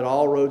lie that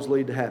all roads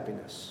lead to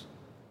happiness.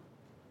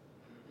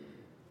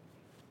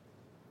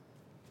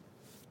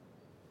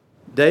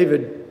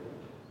 David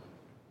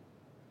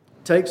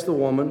takes the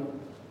woman.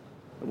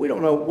 We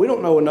don't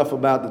know enough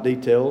about the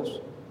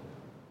details.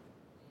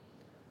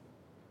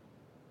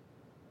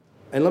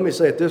 And let me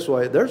say it this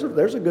way. There's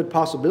a good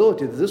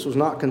possibility that this was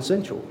not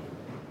consensual.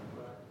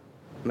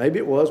 Maybe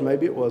it was,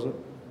 maybe it wasn't.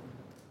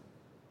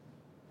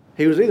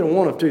 He was either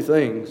one of two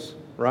things,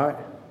 right?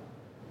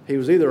 He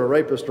was either a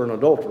rapist or an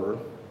adulterer,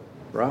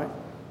 right?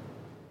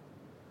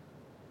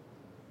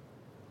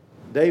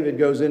 David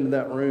goes into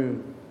that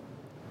room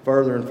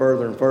further and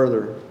further and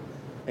further.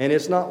 And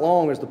it's not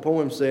long, as the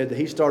poem said, that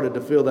he started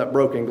to feel that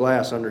broken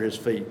glass under his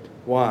feet.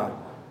 Why?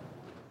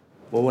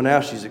 Well, now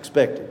she's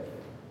expected.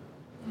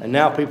 And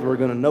now people are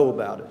going to know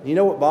about it. You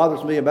know what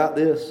bothers me about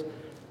this?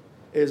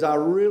 Is I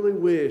really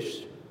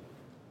wish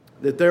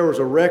that there was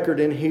a record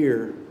in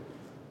here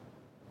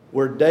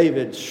where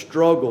David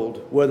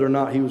struggled whether or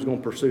not he was going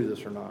to pursue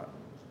this or not.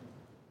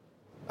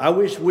 I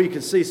wish we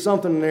could see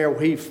something in there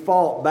where he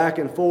fought back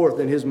and forth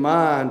in his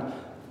mind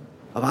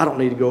of, I don't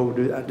need to go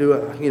do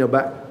it.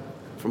 Back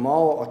from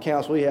all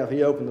accounts we have,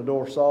 he opened the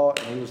door, saw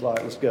it, and he was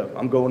like, let's go.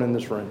 I'm going in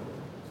this room.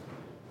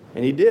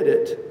 And he did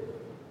it.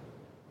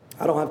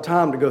 I don't have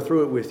time to go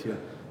through it with you,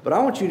 but I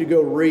want you to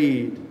go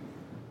read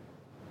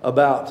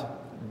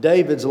about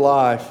David's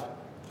life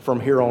from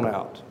here on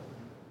out.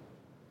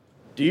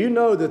 Do you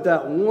know that the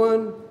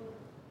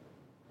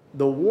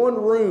one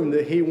room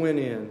that he went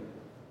in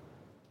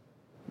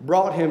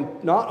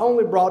not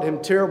only brought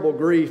him terrible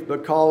grief,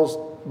 but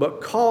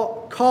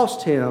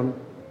cost him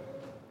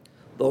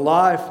the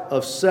life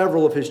of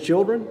several of his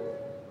children?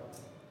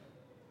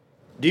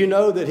 Do you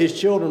know that his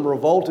children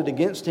revolted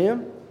against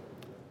him?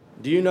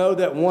 Do you know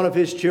that one of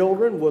his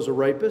children was a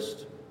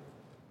rapist?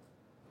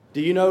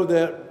 Do you know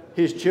that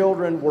his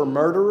children were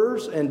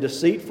murderers and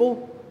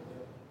deceitful?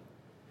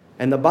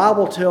 And the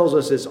Bible tells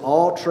us it's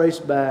all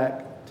traced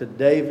back to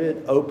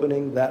David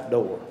opening that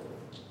door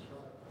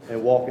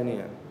and walking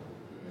in.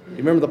 You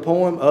remember the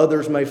poem,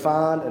 Others May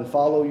Find and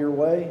Follow Your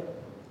Way?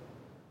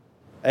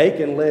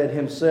 Achan led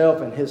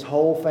himself and his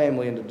whole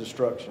family into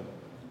destruction.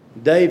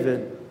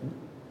 David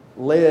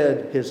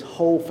led his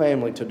whole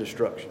family to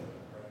destruction.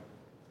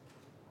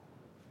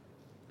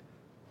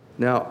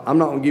 Now, I'm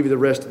not going to give you the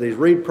rest of these.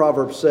 Read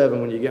Proverbs 7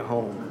 when you get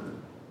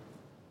home.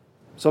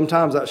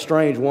 Sometimes that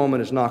strange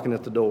woman is knocking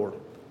at the door,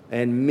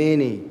 and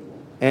many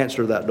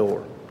answer that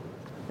door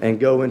and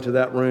go into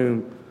that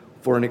room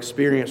for an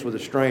experience with a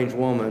strange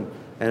woman.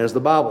 And as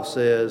the Bible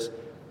says,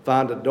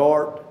 find a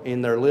dart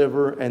in their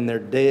liver and they're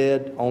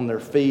dead on their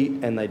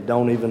feet and they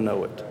don't even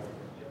know it.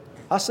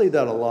 I see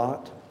that a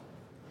lot.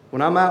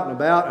 When I'm out and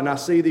about and I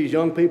see these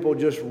young people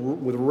just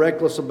with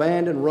reckless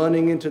abandon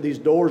running into these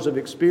doors of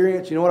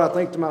experience, you know what I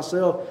think to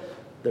myself?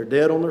 They're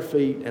dead on their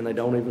feet and they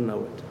don't even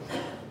know it.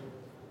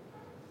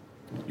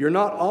 You're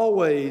not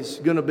always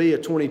going to be a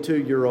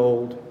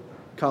 22-year-old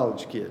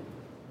college kid.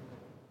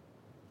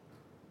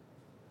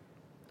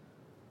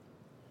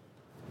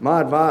 My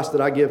advice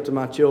that I give to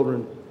my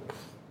children,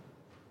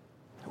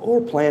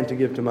 or plan to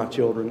give to my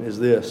children, is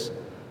this.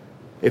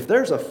 If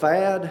there's a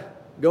fad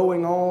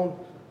going on,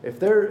 if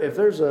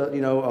there's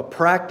a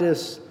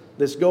practice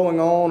that's going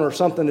on or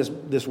something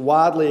that's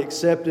widely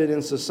accepted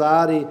in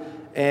society,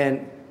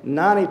 and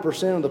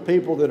 90% of the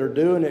people that are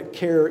doing it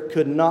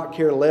could not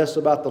care less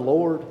about the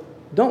Lord,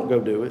 don't go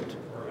do it.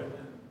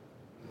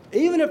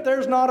 Even if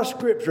there's not a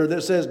scripture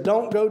that says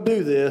don't go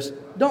do this,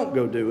 don't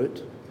go do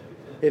it.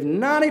 If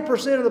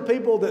 90% of the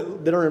people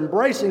that are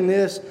embracing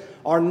this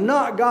are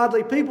not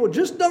godly people,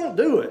 just don't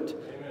do it.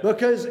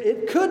 Because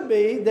it could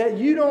be that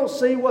you don't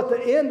see what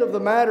the end of the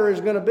matter is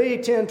going to be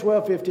 10,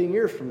 12, 15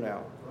 years from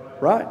now.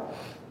 Right?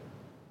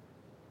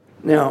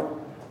 Now,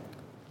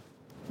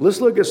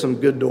 let's look at some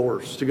good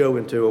doors to go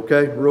into,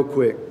 okay? Real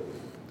quick.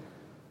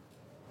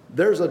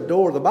 There's a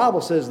door. The Bible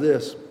says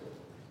this.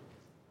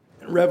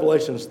 In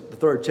Revelation, the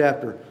 3rd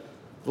chapter,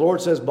 the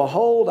Lord says,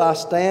 "Behold, I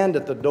stand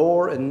at the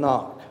door and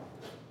knock."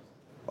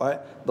 All right?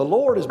 The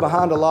Lord is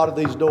behind a lot of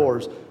these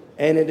doors.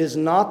 And it is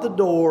not the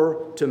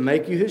door to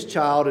make you His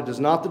child. It is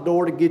not the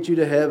door to get you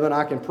to heaven.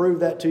 I can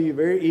prove that to you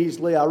very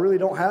easily. I really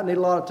don't need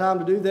a lot of time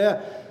to do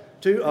that.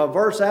 A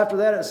verse after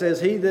that, it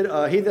says, He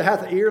that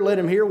hath an ear, let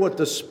him hear what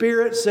the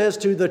Spirit says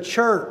to the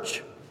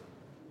church.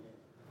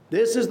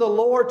 This is the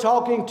Lord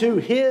talking to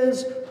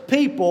His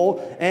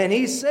people, and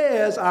He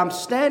says, I'm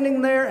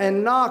standing there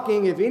and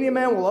knocking. If any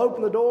man will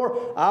open the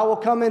door, I will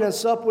come in and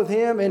sup with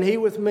him and he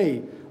with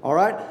me. All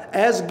right?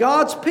 As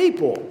God's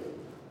people,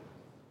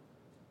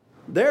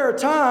 there are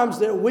times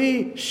that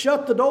we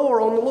shut the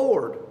door on the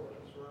Lord,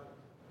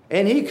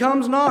 and He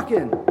comes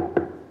knocking.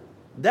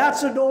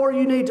 That's a door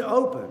you need to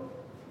open.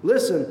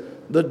 Listen,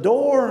 the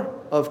door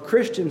of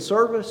Christian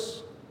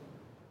service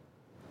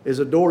is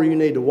a door you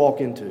need to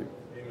walk into.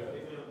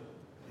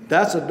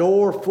 That's a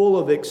door full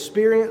of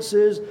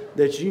experiences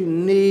that you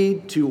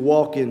need to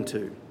walk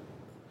into.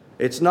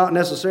 It's not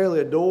necessarily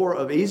a door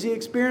of easy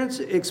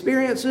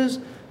experiences,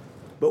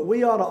 but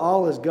we ought to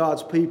all, as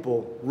God's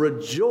people,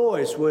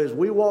 rejoice as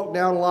we walk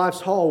down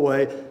life's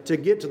hallway to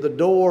get to the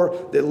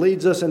door that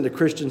leads us into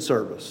Christian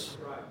service.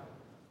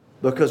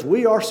 Because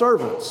we are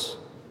servants,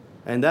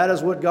 and that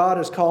is what God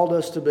has called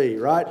us to be,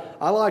 right?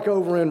 I like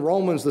over in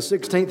Romans, the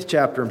 16th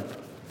chapter,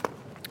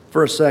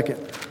 for a second.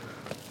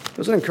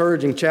 It's an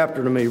encouraging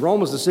chapter to me.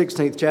 Romans, the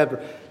 16th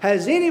chapter.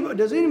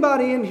 Does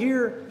anybody in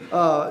here,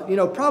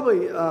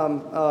 probably,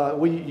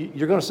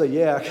 you're going to say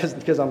yeah,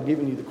 because I'm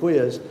giving you the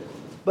quiz.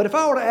 But if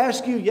I were to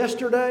ask you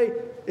yesterday,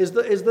 is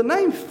the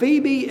name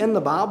Phoebe in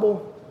the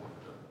Bible?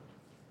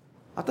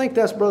 I think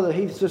that's Brother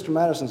Heath, Sister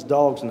Madison's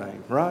dog's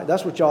name, right?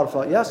 That's what y'all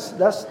thought. Yes,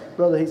 that's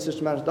Brother Heath,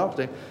 Sister Madison's dog's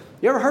name.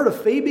 You ever heard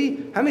of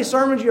Phoebe? How many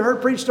sermons you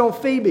heard preached on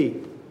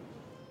Phoebe?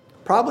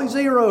 Probably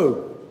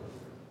 0.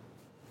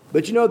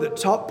 But you know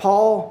that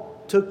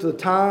Paul took the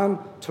time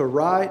to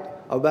write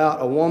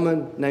about a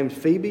woman named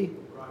Phoebe?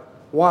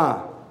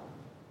 Why?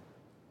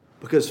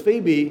 Because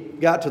Phoebe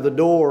got to the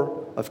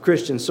door of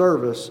Christian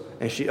Service,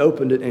 and she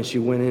opened it and she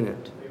went in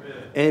it.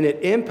 And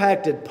it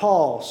impacted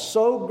Paul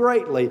so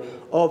greatly.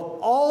 Of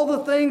all the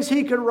things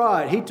he could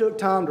write, he took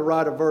time to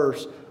write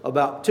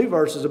two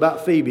verses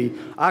about Phoebe.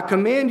 I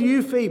commend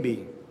you,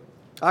 Phoebe.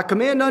 I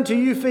commend unto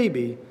you,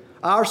 Phoebe,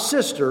 our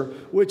sister,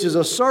 which is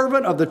a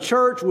servant of the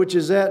church which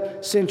is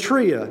at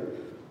Centuria,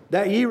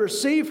 that ye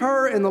receive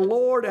her in the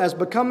Lord as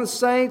becoming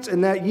saints,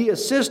 and that ye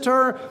assist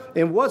her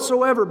in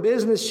whatsoever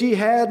business she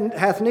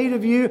hath need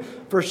of you,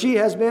 for she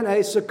has been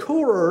a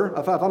succorer,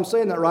 if I'm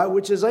saying that right,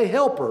 which is a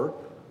helper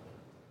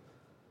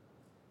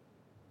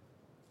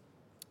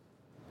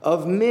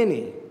of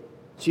many.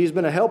 She's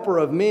been a helper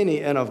of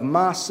many, and of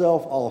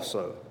myself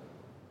also.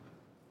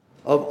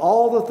 Of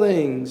all the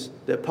things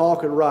that Paul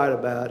could write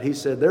about, he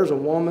said, there's a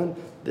woman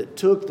that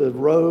took the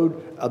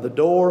road of the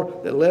door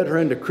that led her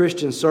into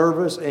Christian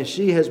service, and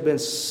she has been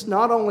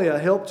not only a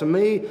help to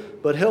me,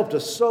 but help to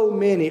so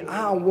many.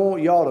 I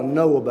want y'all to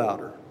know about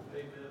her.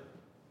 Amen.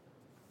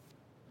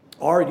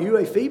 Are you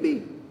a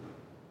Phoebe?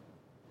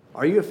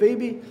 Are you a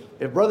Phoebe?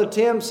 If Brother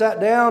Tim sat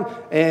down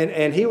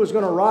and he was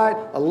going to write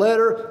a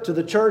letter to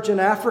the church in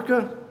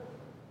Africa,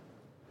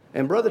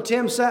 and Brother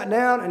Tim sat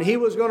down and he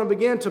was going to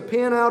begin to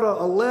pen out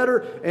a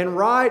letter and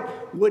write,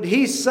 would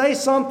he say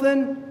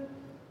something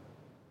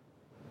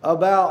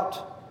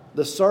about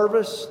the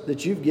service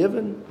that you've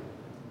given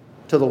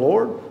to the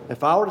Lord?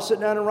 If I were to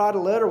sit down and write a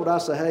letter, would I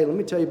say, hey, let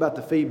me tell you about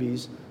the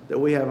Phoebes that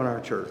we have in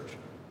our church?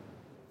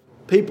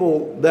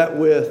 People that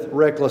with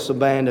reckless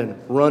abandon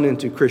run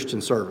into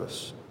Christian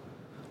service.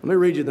 Let me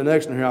read you the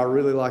next one here. I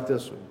really like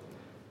this one.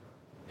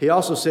 He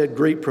also said,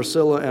 greet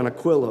Priscilla and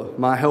Aquila,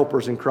 my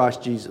helpers in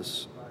Christ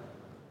Jesus.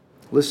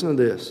 Listen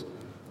to this.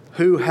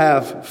 Who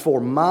have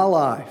for my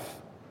life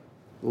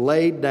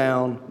laid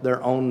down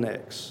their own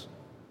necks.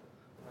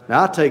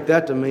 Now I take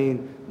that to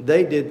mean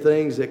they did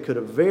things that could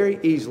have very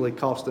easily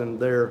cost them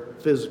their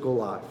physical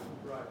life.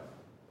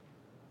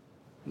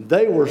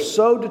 They were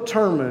so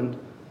determined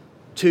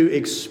to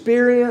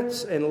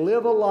experience and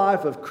live a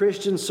life of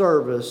Christian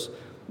service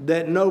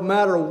that no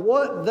matter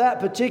what that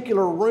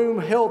particular room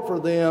held for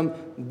them,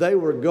 they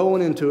were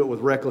going into it with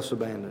reckless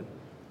abandon.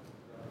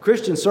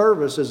 Christian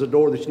service is a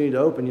door that you need to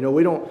open. You know,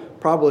 we don't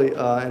probably,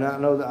 and I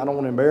know that I don't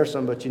want to embarrass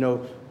them, but, you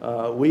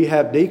know, we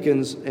have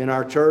deacons in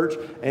our church,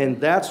 and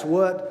that's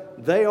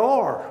what they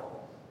are.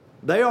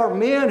 They are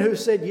men who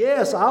said,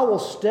 yes, I will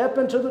step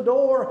into the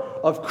door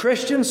of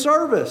Christian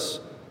service.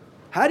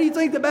 How do you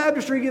think the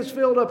baptistry gets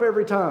filled up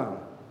every time?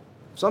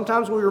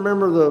 Sometimes we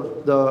remember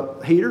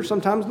the heater,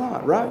 sometimes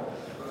not, right?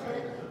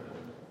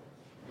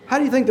 How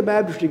do you think the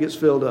baptistry gets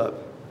filled up?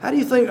 How do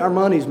you think our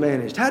money's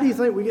managed? How do you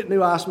think we get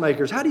new ice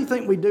makers? How do you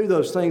think we do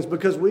those things?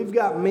 Because we've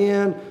got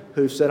men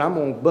who said, I'm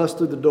going to bust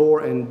through the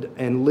door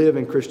and live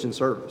in Christian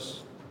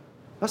service.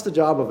 That's the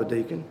job of a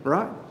deacon,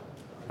 right?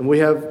 And we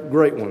have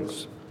great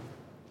ones.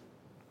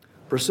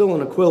 Priscilla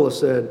and Aquila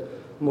said,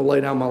 I'm going to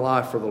lay down my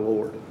life for the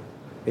Lord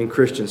in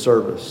Christian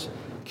service.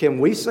 Can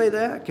we say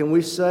that? Can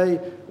we say,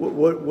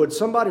 would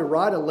somebody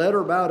write a letter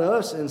about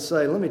us and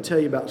say, let me tell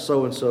you about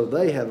so-and-so.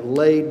 They have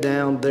laid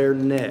down their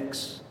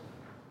necks.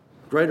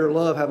 Greater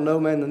love have no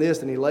man than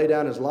this, and he laid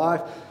down his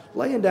life.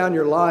 Laying down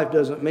your life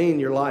doesn't mean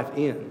your life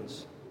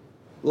ends.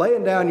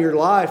 Laying down your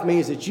life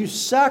means that you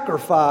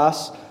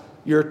sacrifice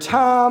your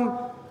time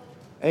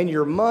and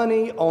your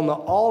money on the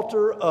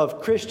altar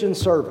of Christian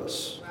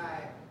service.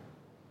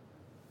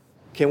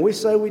 Can we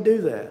say we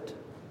do that?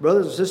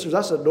 Brothers and sisters,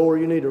 that's a door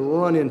you need to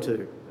run into.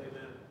 Amen.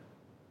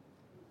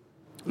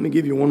 Let me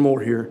give you one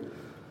more here.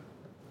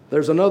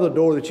 There's another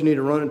door that you need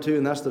to run into,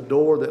 and that's the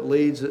door that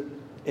leads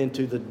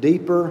into the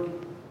deeper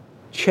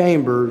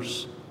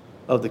chambers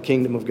of the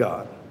kingdom of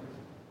God.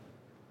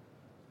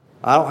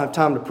 I don't have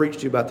time to preach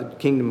to you about the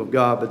kingdom of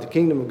God, but the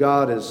kingdom of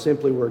God is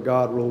simply where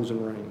God rules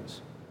and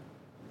reigns.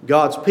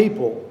 God's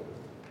people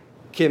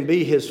can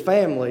be His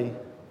family,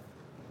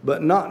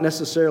 but not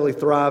necessarily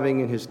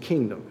thriving in His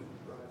kingdom.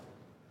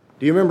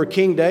 Do you remember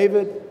King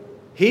David?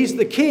 He's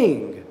the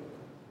king.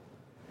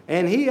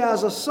 And he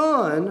has a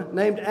son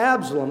named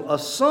Absalom, a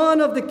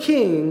son of the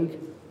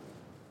king,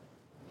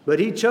 but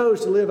he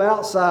chose to live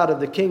outside of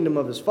the kingdom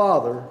of his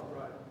father.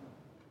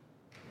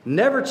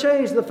 Never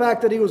changed the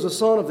fact that he was a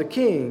son of the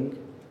king.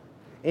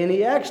 And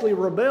he actually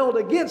rebelled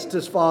against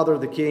his father,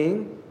 the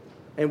king.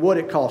 And what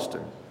it cost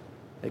him?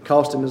 It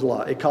cost him his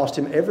life. It cost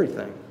him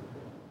everything.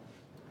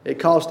 It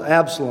cost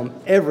Absalom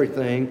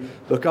everything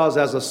because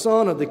as a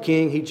son of the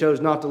king, he chose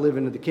not to live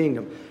into the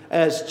kingdom.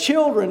 As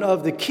children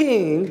of the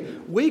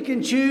king, we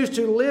can choose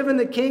to live in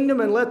the kingdom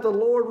and let the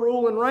Lord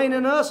rule and reign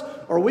in us,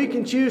 or we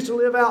can choose to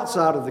live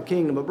outside of the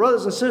kingdom. But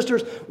brothers and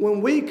sisters,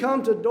 when we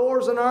come to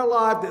doors in our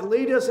life that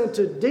lead us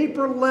into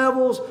deeper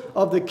levels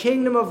of the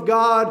kingdom of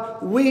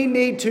God, we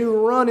need to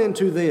run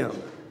into them.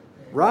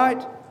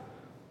 Right?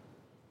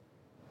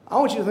 I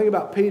want you to think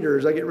about Peter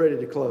as I get ready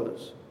to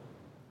close.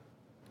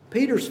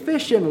 Peter's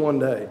fishing one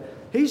day.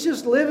 He's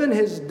just living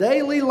his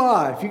daily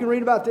life. You can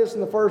read about this in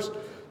the first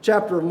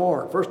chapter of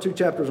Mark, first 2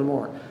 chapters of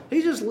Mark.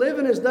 He's just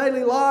living his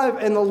daily life,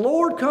 and the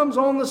Lord comes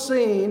on the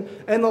scene,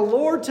 and the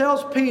Lord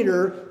tells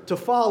Peter to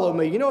follow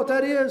me. You know what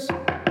that is?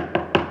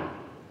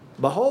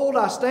 Behold,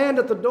 I stand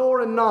at the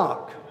door and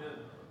knock.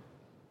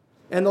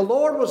 And the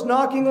Lord was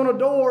knocking on a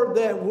door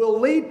that will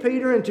lead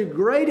Peter into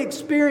great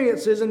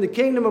experiences in the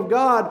kingdom of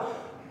God,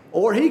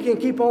 or he can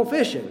keep on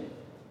fishing.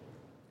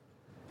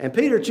 And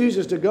Peter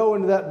chooses to go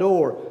into that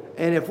door.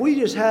 And if we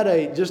just had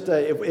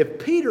if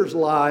Peter's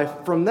life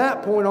from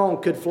that point on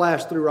could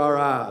flash through our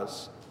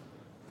eyes,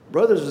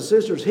 brothers and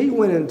sisters, he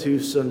went into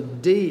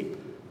some deep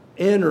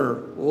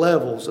inner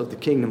levels of the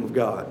kingdom of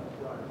God.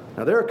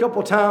 Now, there are a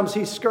couple of times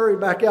he scurried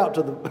back out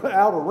to the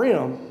outer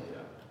rim.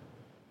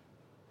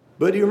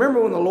 But do you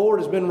remember when the Lord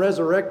has been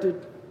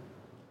resurrected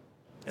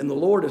and the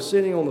Lord is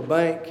sitting on the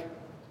bank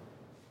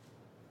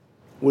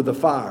with the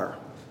fire?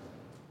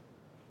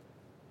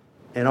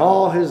 And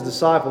all his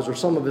disciples, or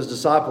some of his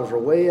disciples, are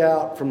way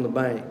out from the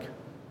bank.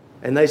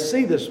 And they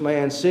see this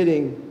man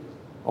sitting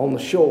on the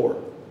shore.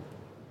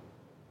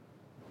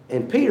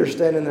 And Peter's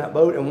standing in that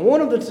boat, and one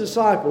of the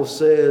disciples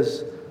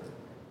says,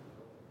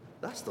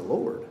 "That's the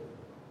Lord."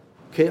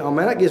 Okay, oh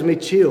man, that gives me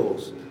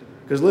chills.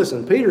 Because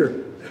listen,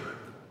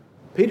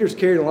 Peter's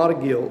carrying a lot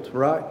of guilt,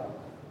 right?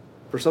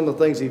 For some of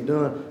the things he's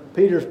done.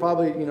 Peter's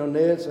probably,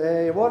 nets.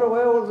 Hey,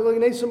 we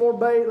need some more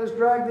bait. Let's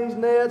drag these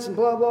nets and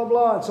blah, blah,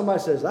 blah. And somebody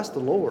says, "That's the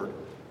Lord."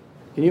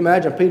 Can you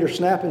imagine Peter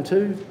snapping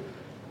too?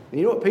 And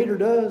you know what Peter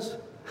does?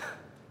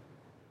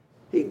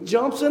 He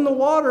jumps in the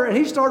water and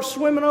he starts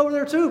swimming over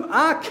there too.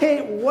 I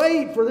can't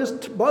wait for this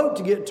boat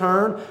to get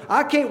turned.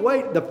 I can't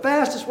wait. The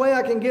fastest way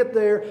I can get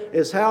there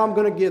is how I'm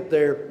going to get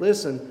there.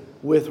 Listen,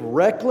 with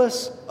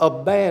reckless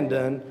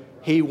abandon,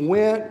 he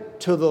went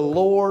to the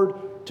Lord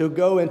to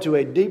go into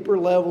a deeper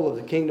level of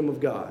the kingdom of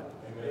God.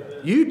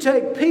 Amen. You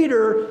take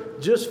Peter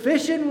just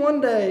fishing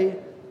one day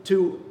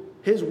to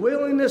his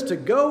willingness to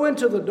go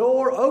into the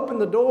door, open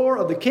the door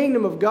of the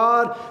kingdom of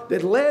God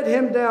that led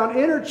him down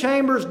inner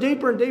chambers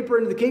deeper and deeper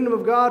into the kingdom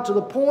of God to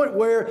the point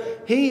where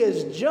he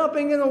is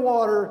jumping in the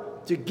water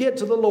to get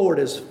to the Lord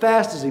as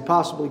fast as he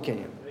possibly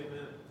can.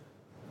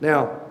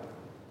 Amen.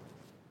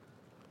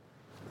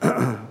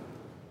 Now,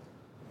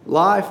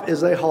 life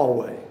is a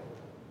hallway.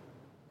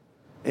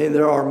 And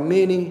there are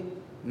many,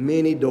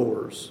 many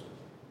doors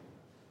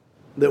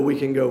that we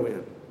can go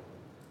in.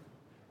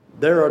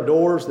 There are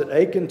doors that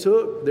Achan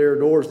took. There are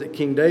doors that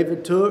King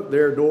David took.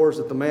 There are doors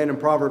that the man in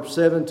Proverbs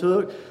 7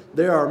 took.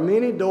 There are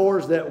many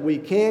doors that we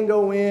can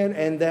go in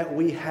and that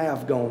we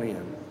have gone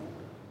in.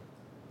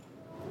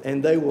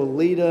 And they will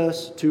lead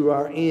us to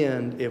our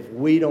end if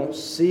we don't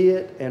see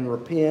it and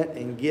repent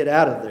and get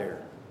out of there.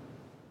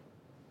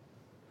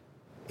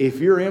 If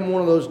you're in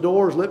one of those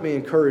doors, let me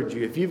encourage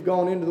you. If you've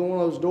gone into one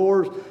of those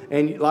doors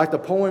and like the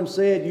poem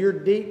said, you're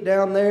deep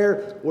down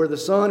there where the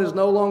sun is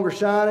no longer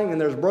shining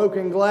and there's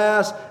broken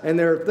glass and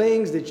there are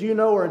things that you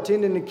know are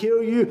intending to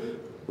kill you,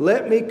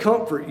 let me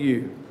comfort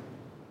you.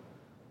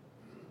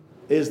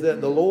 Is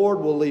that the Lord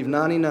will leave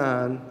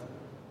 99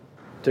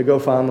 to go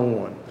find the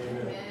one.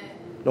 Amen.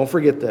 Don't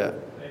forget that.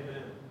 Amen.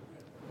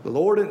 The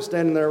Lord isn't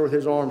standing there with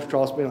his arms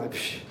crossed being like,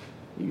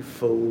 "You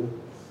fool."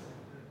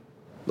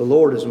 The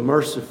Lord is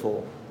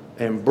merciful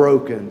and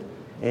broken,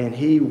 and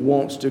he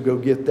wants to go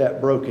get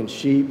that broken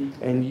sheep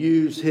and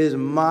use his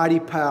mighty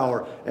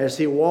power as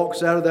he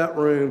walks out of that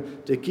room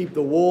to keep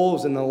the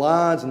wolves and the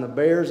lions and the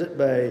bears at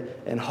bay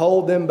and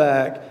hold them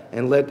back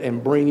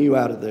and bring you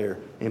out of there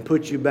and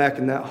put you back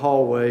in that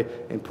hallway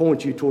and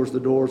point you towards the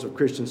doors of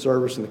Christian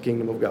service in the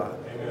kingdom of God.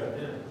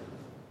 Amen.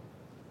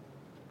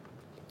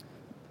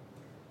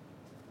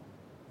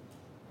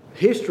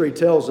 History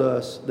tells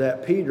us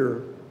that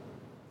Peter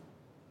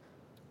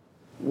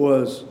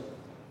was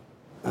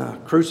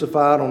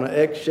crucified on an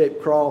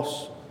X-shaped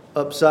cross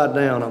upside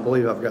down. I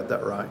believe I've got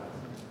that right.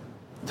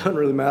 Doesn't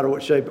really matter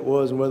what shape it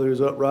was and whether he was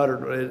upright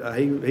or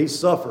he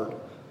suffered,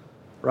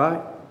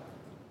 right?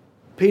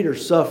 Peter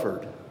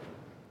suffered.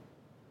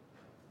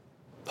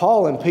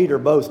 Paul and Peter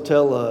both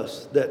tell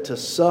us that to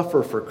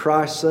suffer for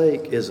Christ's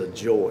sake is a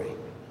joy.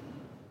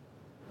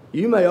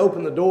 You may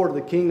open the door to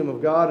the kingdom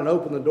of God and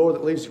open the door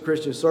that leads to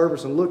Christian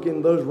service and look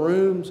in those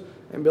rooms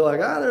and be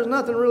like, there's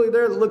nothing really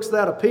there that looks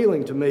that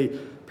appealing to me.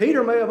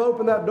 Peter may have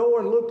opened that door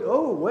and looked,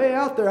 way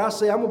out there, I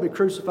see I'm going to be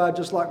crucified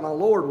just like my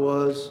Lord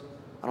was.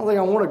 I don't think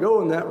I want to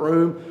go in that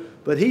room.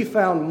 But he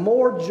found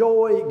more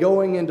joy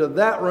going into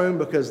that room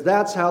because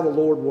that's how the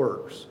Lord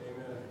works.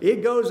 Amen.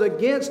 It goes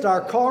against our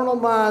carnal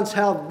minds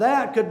how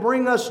that could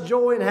bring us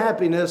joy and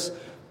happiness,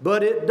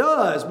 but it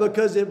does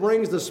because it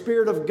brings the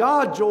Spirit of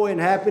God joy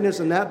and happiness,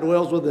 and that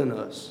dwells within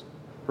us.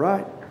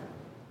 Right?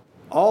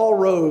 All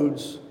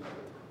roads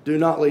do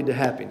not lead to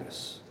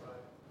happiness,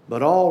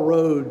 but all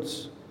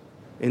roads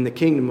in the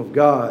kingdom of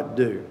God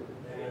do,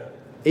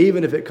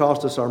 even if it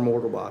costs us our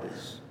mortal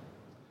bodies.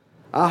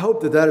 I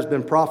hope that has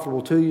been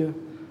profitable to you.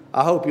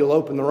 I hope you'll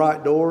open the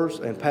right doors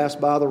and pass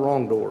by the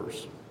wrong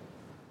doors.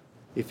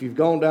 If you've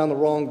gone down the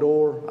wrong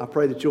door, I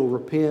pray that you'll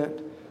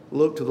repent,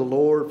 look to the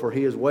Lord, for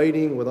he is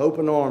waiting with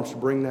open arms to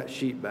bring that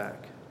sheep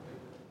back.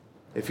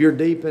 If you're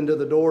deep into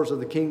the doors of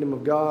the kingdom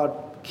of God,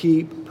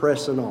 keep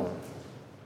pressing on.